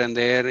tenemos que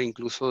aprender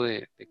incluso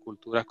de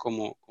culturas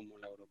como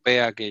la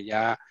europea, que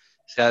ya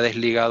se ha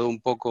desligado un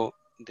poco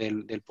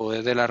del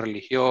poder de la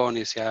religión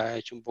y se ha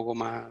hecho un poco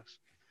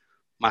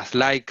más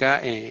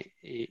laica,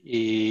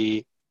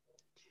 y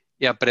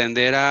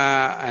aprender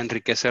a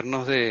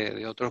enriquecernos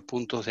de otros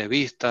puntos de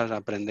vista,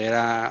 aprender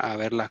a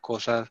ver las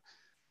cosas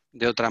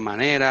de otra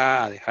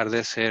manera, a dejar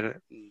de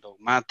ser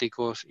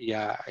dogmáticos y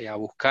a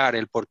buscar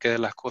el porqué de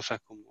las cosas,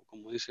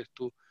 como dices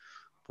tú,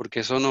 porque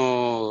eso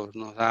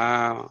nos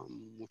da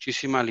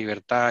muchísima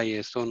libertad y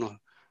eso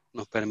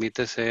nos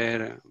permite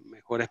ser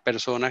mejores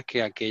personas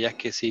que aquellas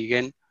que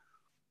siguen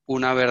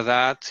una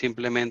verdad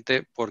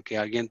simplemente porque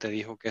alguien te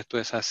dijo que esto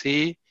es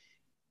así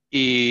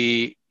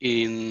y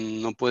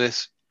no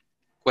puedes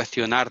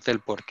cuestionarte el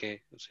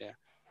porqué. O sea,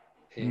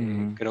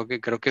 Uhum. creo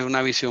que es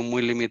una visión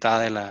muy limitada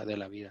de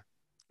la vida.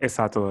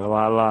 Exato,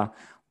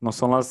 no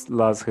son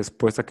las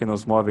respuestas que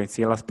nos mueven,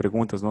 sí las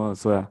preguntas, ¿no? O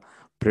sea,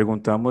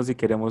 preguntamos y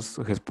queremos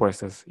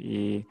respuestas.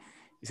 Y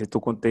si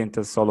tú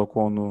contentas solo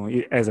con,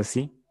 y es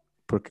así,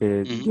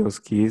 porque Ujú. Dios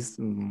quis,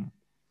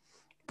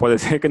 puede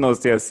ser que no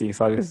sea así,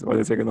 ¿sabes?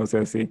 Puede ser que no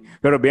sea así.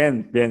 Pero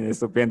bien, bien,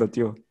 estupendo,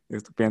 tío,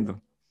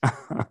 estupendo.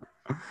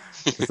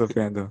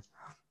 Estupendo.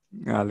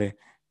 Vale.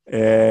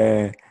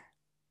 Eh,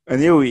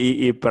 Anil,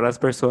 y para las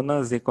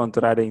personas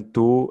encontrarem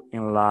tú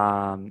en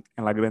la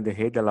grande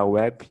red de la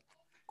web,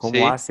 ¿cómo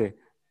Sí, hace?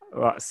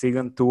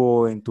 Sigan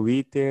tú en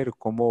Twitter,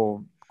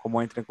 ¿cómo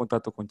entra en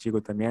contacto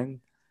contigo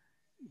también?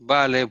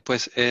 vale,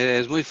 pues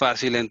es muy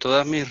fácil. En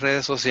todas mis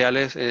redes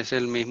sociales es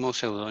el mismo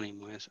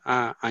seudónimo, es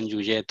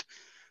Anyuyet.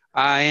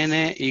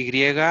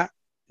 ANYLLE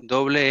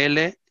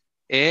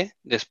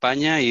de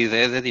España y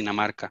D de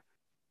Dinamarca.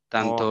 Oh,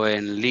 Tanto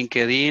en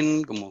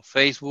LinkedIn como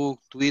Facebook,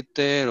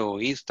 Twitter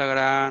o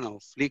Instagram o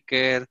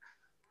Flickr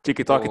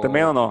TikTok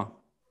también o o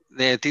no?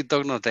 de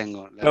TikTok no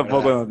tengo, la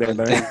Tampoco verdad. no Lo tengo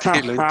también.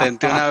 intenté, lo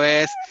intenté una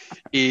vez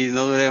y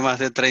no duré más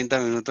de 30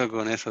 minutos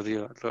con eso,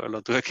 tío.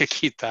 Lo tuve que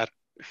quitar.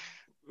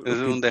 Es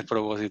un Qui-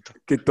 despropósito.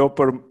 Quitó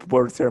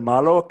por ser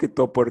malo o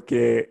quitó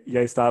porque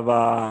ya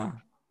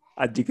estaba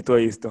adicto a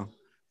esto?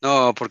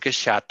 No, porque es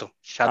chato.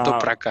 Chato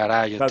pra Ah,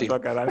 carallo, tío. tanto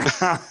a caralho.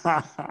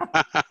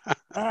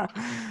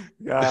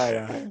 Ay,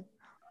 ay.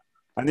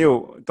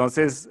 Anil,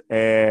 entonces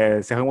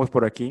cerramos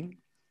por aquí.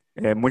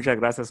 Muchas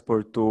gracias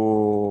por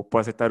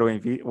aceptar o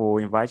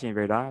invite, en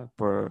verdad,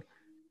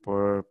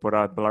 por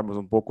hablarmos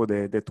un poco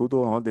de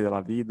todo, ¿no? De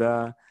la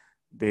vida,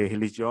 de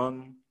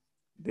religión,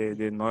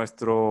 de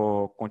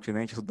nuestro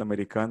continente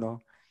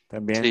sudamericano, Sí.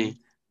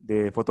 también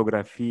de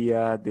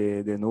fotografía,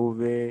 de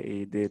nube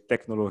y de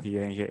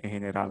tecnología en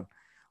general.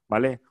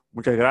 ¿Vale?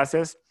 Muchas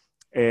gracias.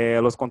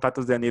 Los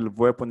contactos de Anil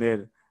voy a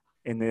poner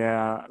en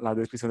la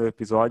descripción del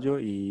episodio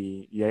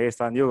y ahí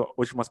está, Anil.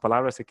 Últimas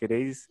palabras, si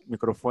queréis, el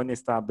micrófono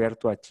está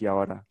abierto a ti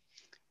ahora.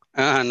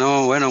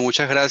 No, bueno,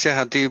 muchas gracias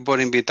a ti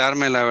por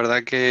invitarme. La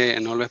verdad que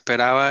no lo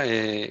esperaba,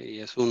 y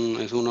es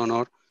un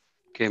honor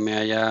que me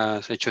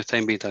hayas hecho esta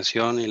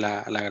invitación y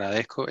la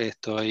agradezco.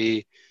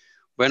 Estoy,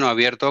 bueno,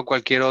 abierto a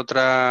cualquier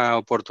otra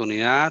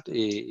oportunidad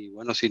y,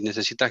 bueno, si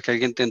necesitas que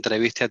alguien te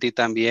entreviste a ti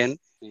también,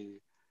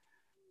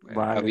 pues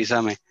Vale.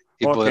 avísame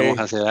y Ok, podemos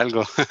hacer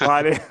algo.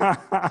 vale.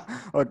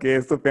 Ok,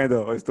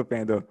 estupendo,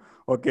 estupendo.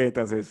 Ok,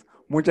 entonces,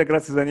 muchas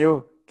gracias,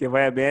 Anil. Que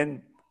vaya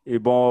bien y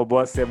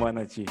boa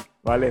semana a ti.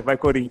 Vale, vai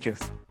Corinthians.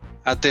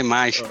 Até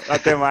mais.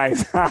 Até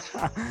mais.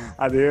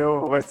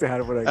 Adeus, vou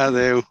encerrar por aqui.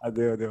 Adeu.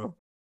 Adeus, adeus.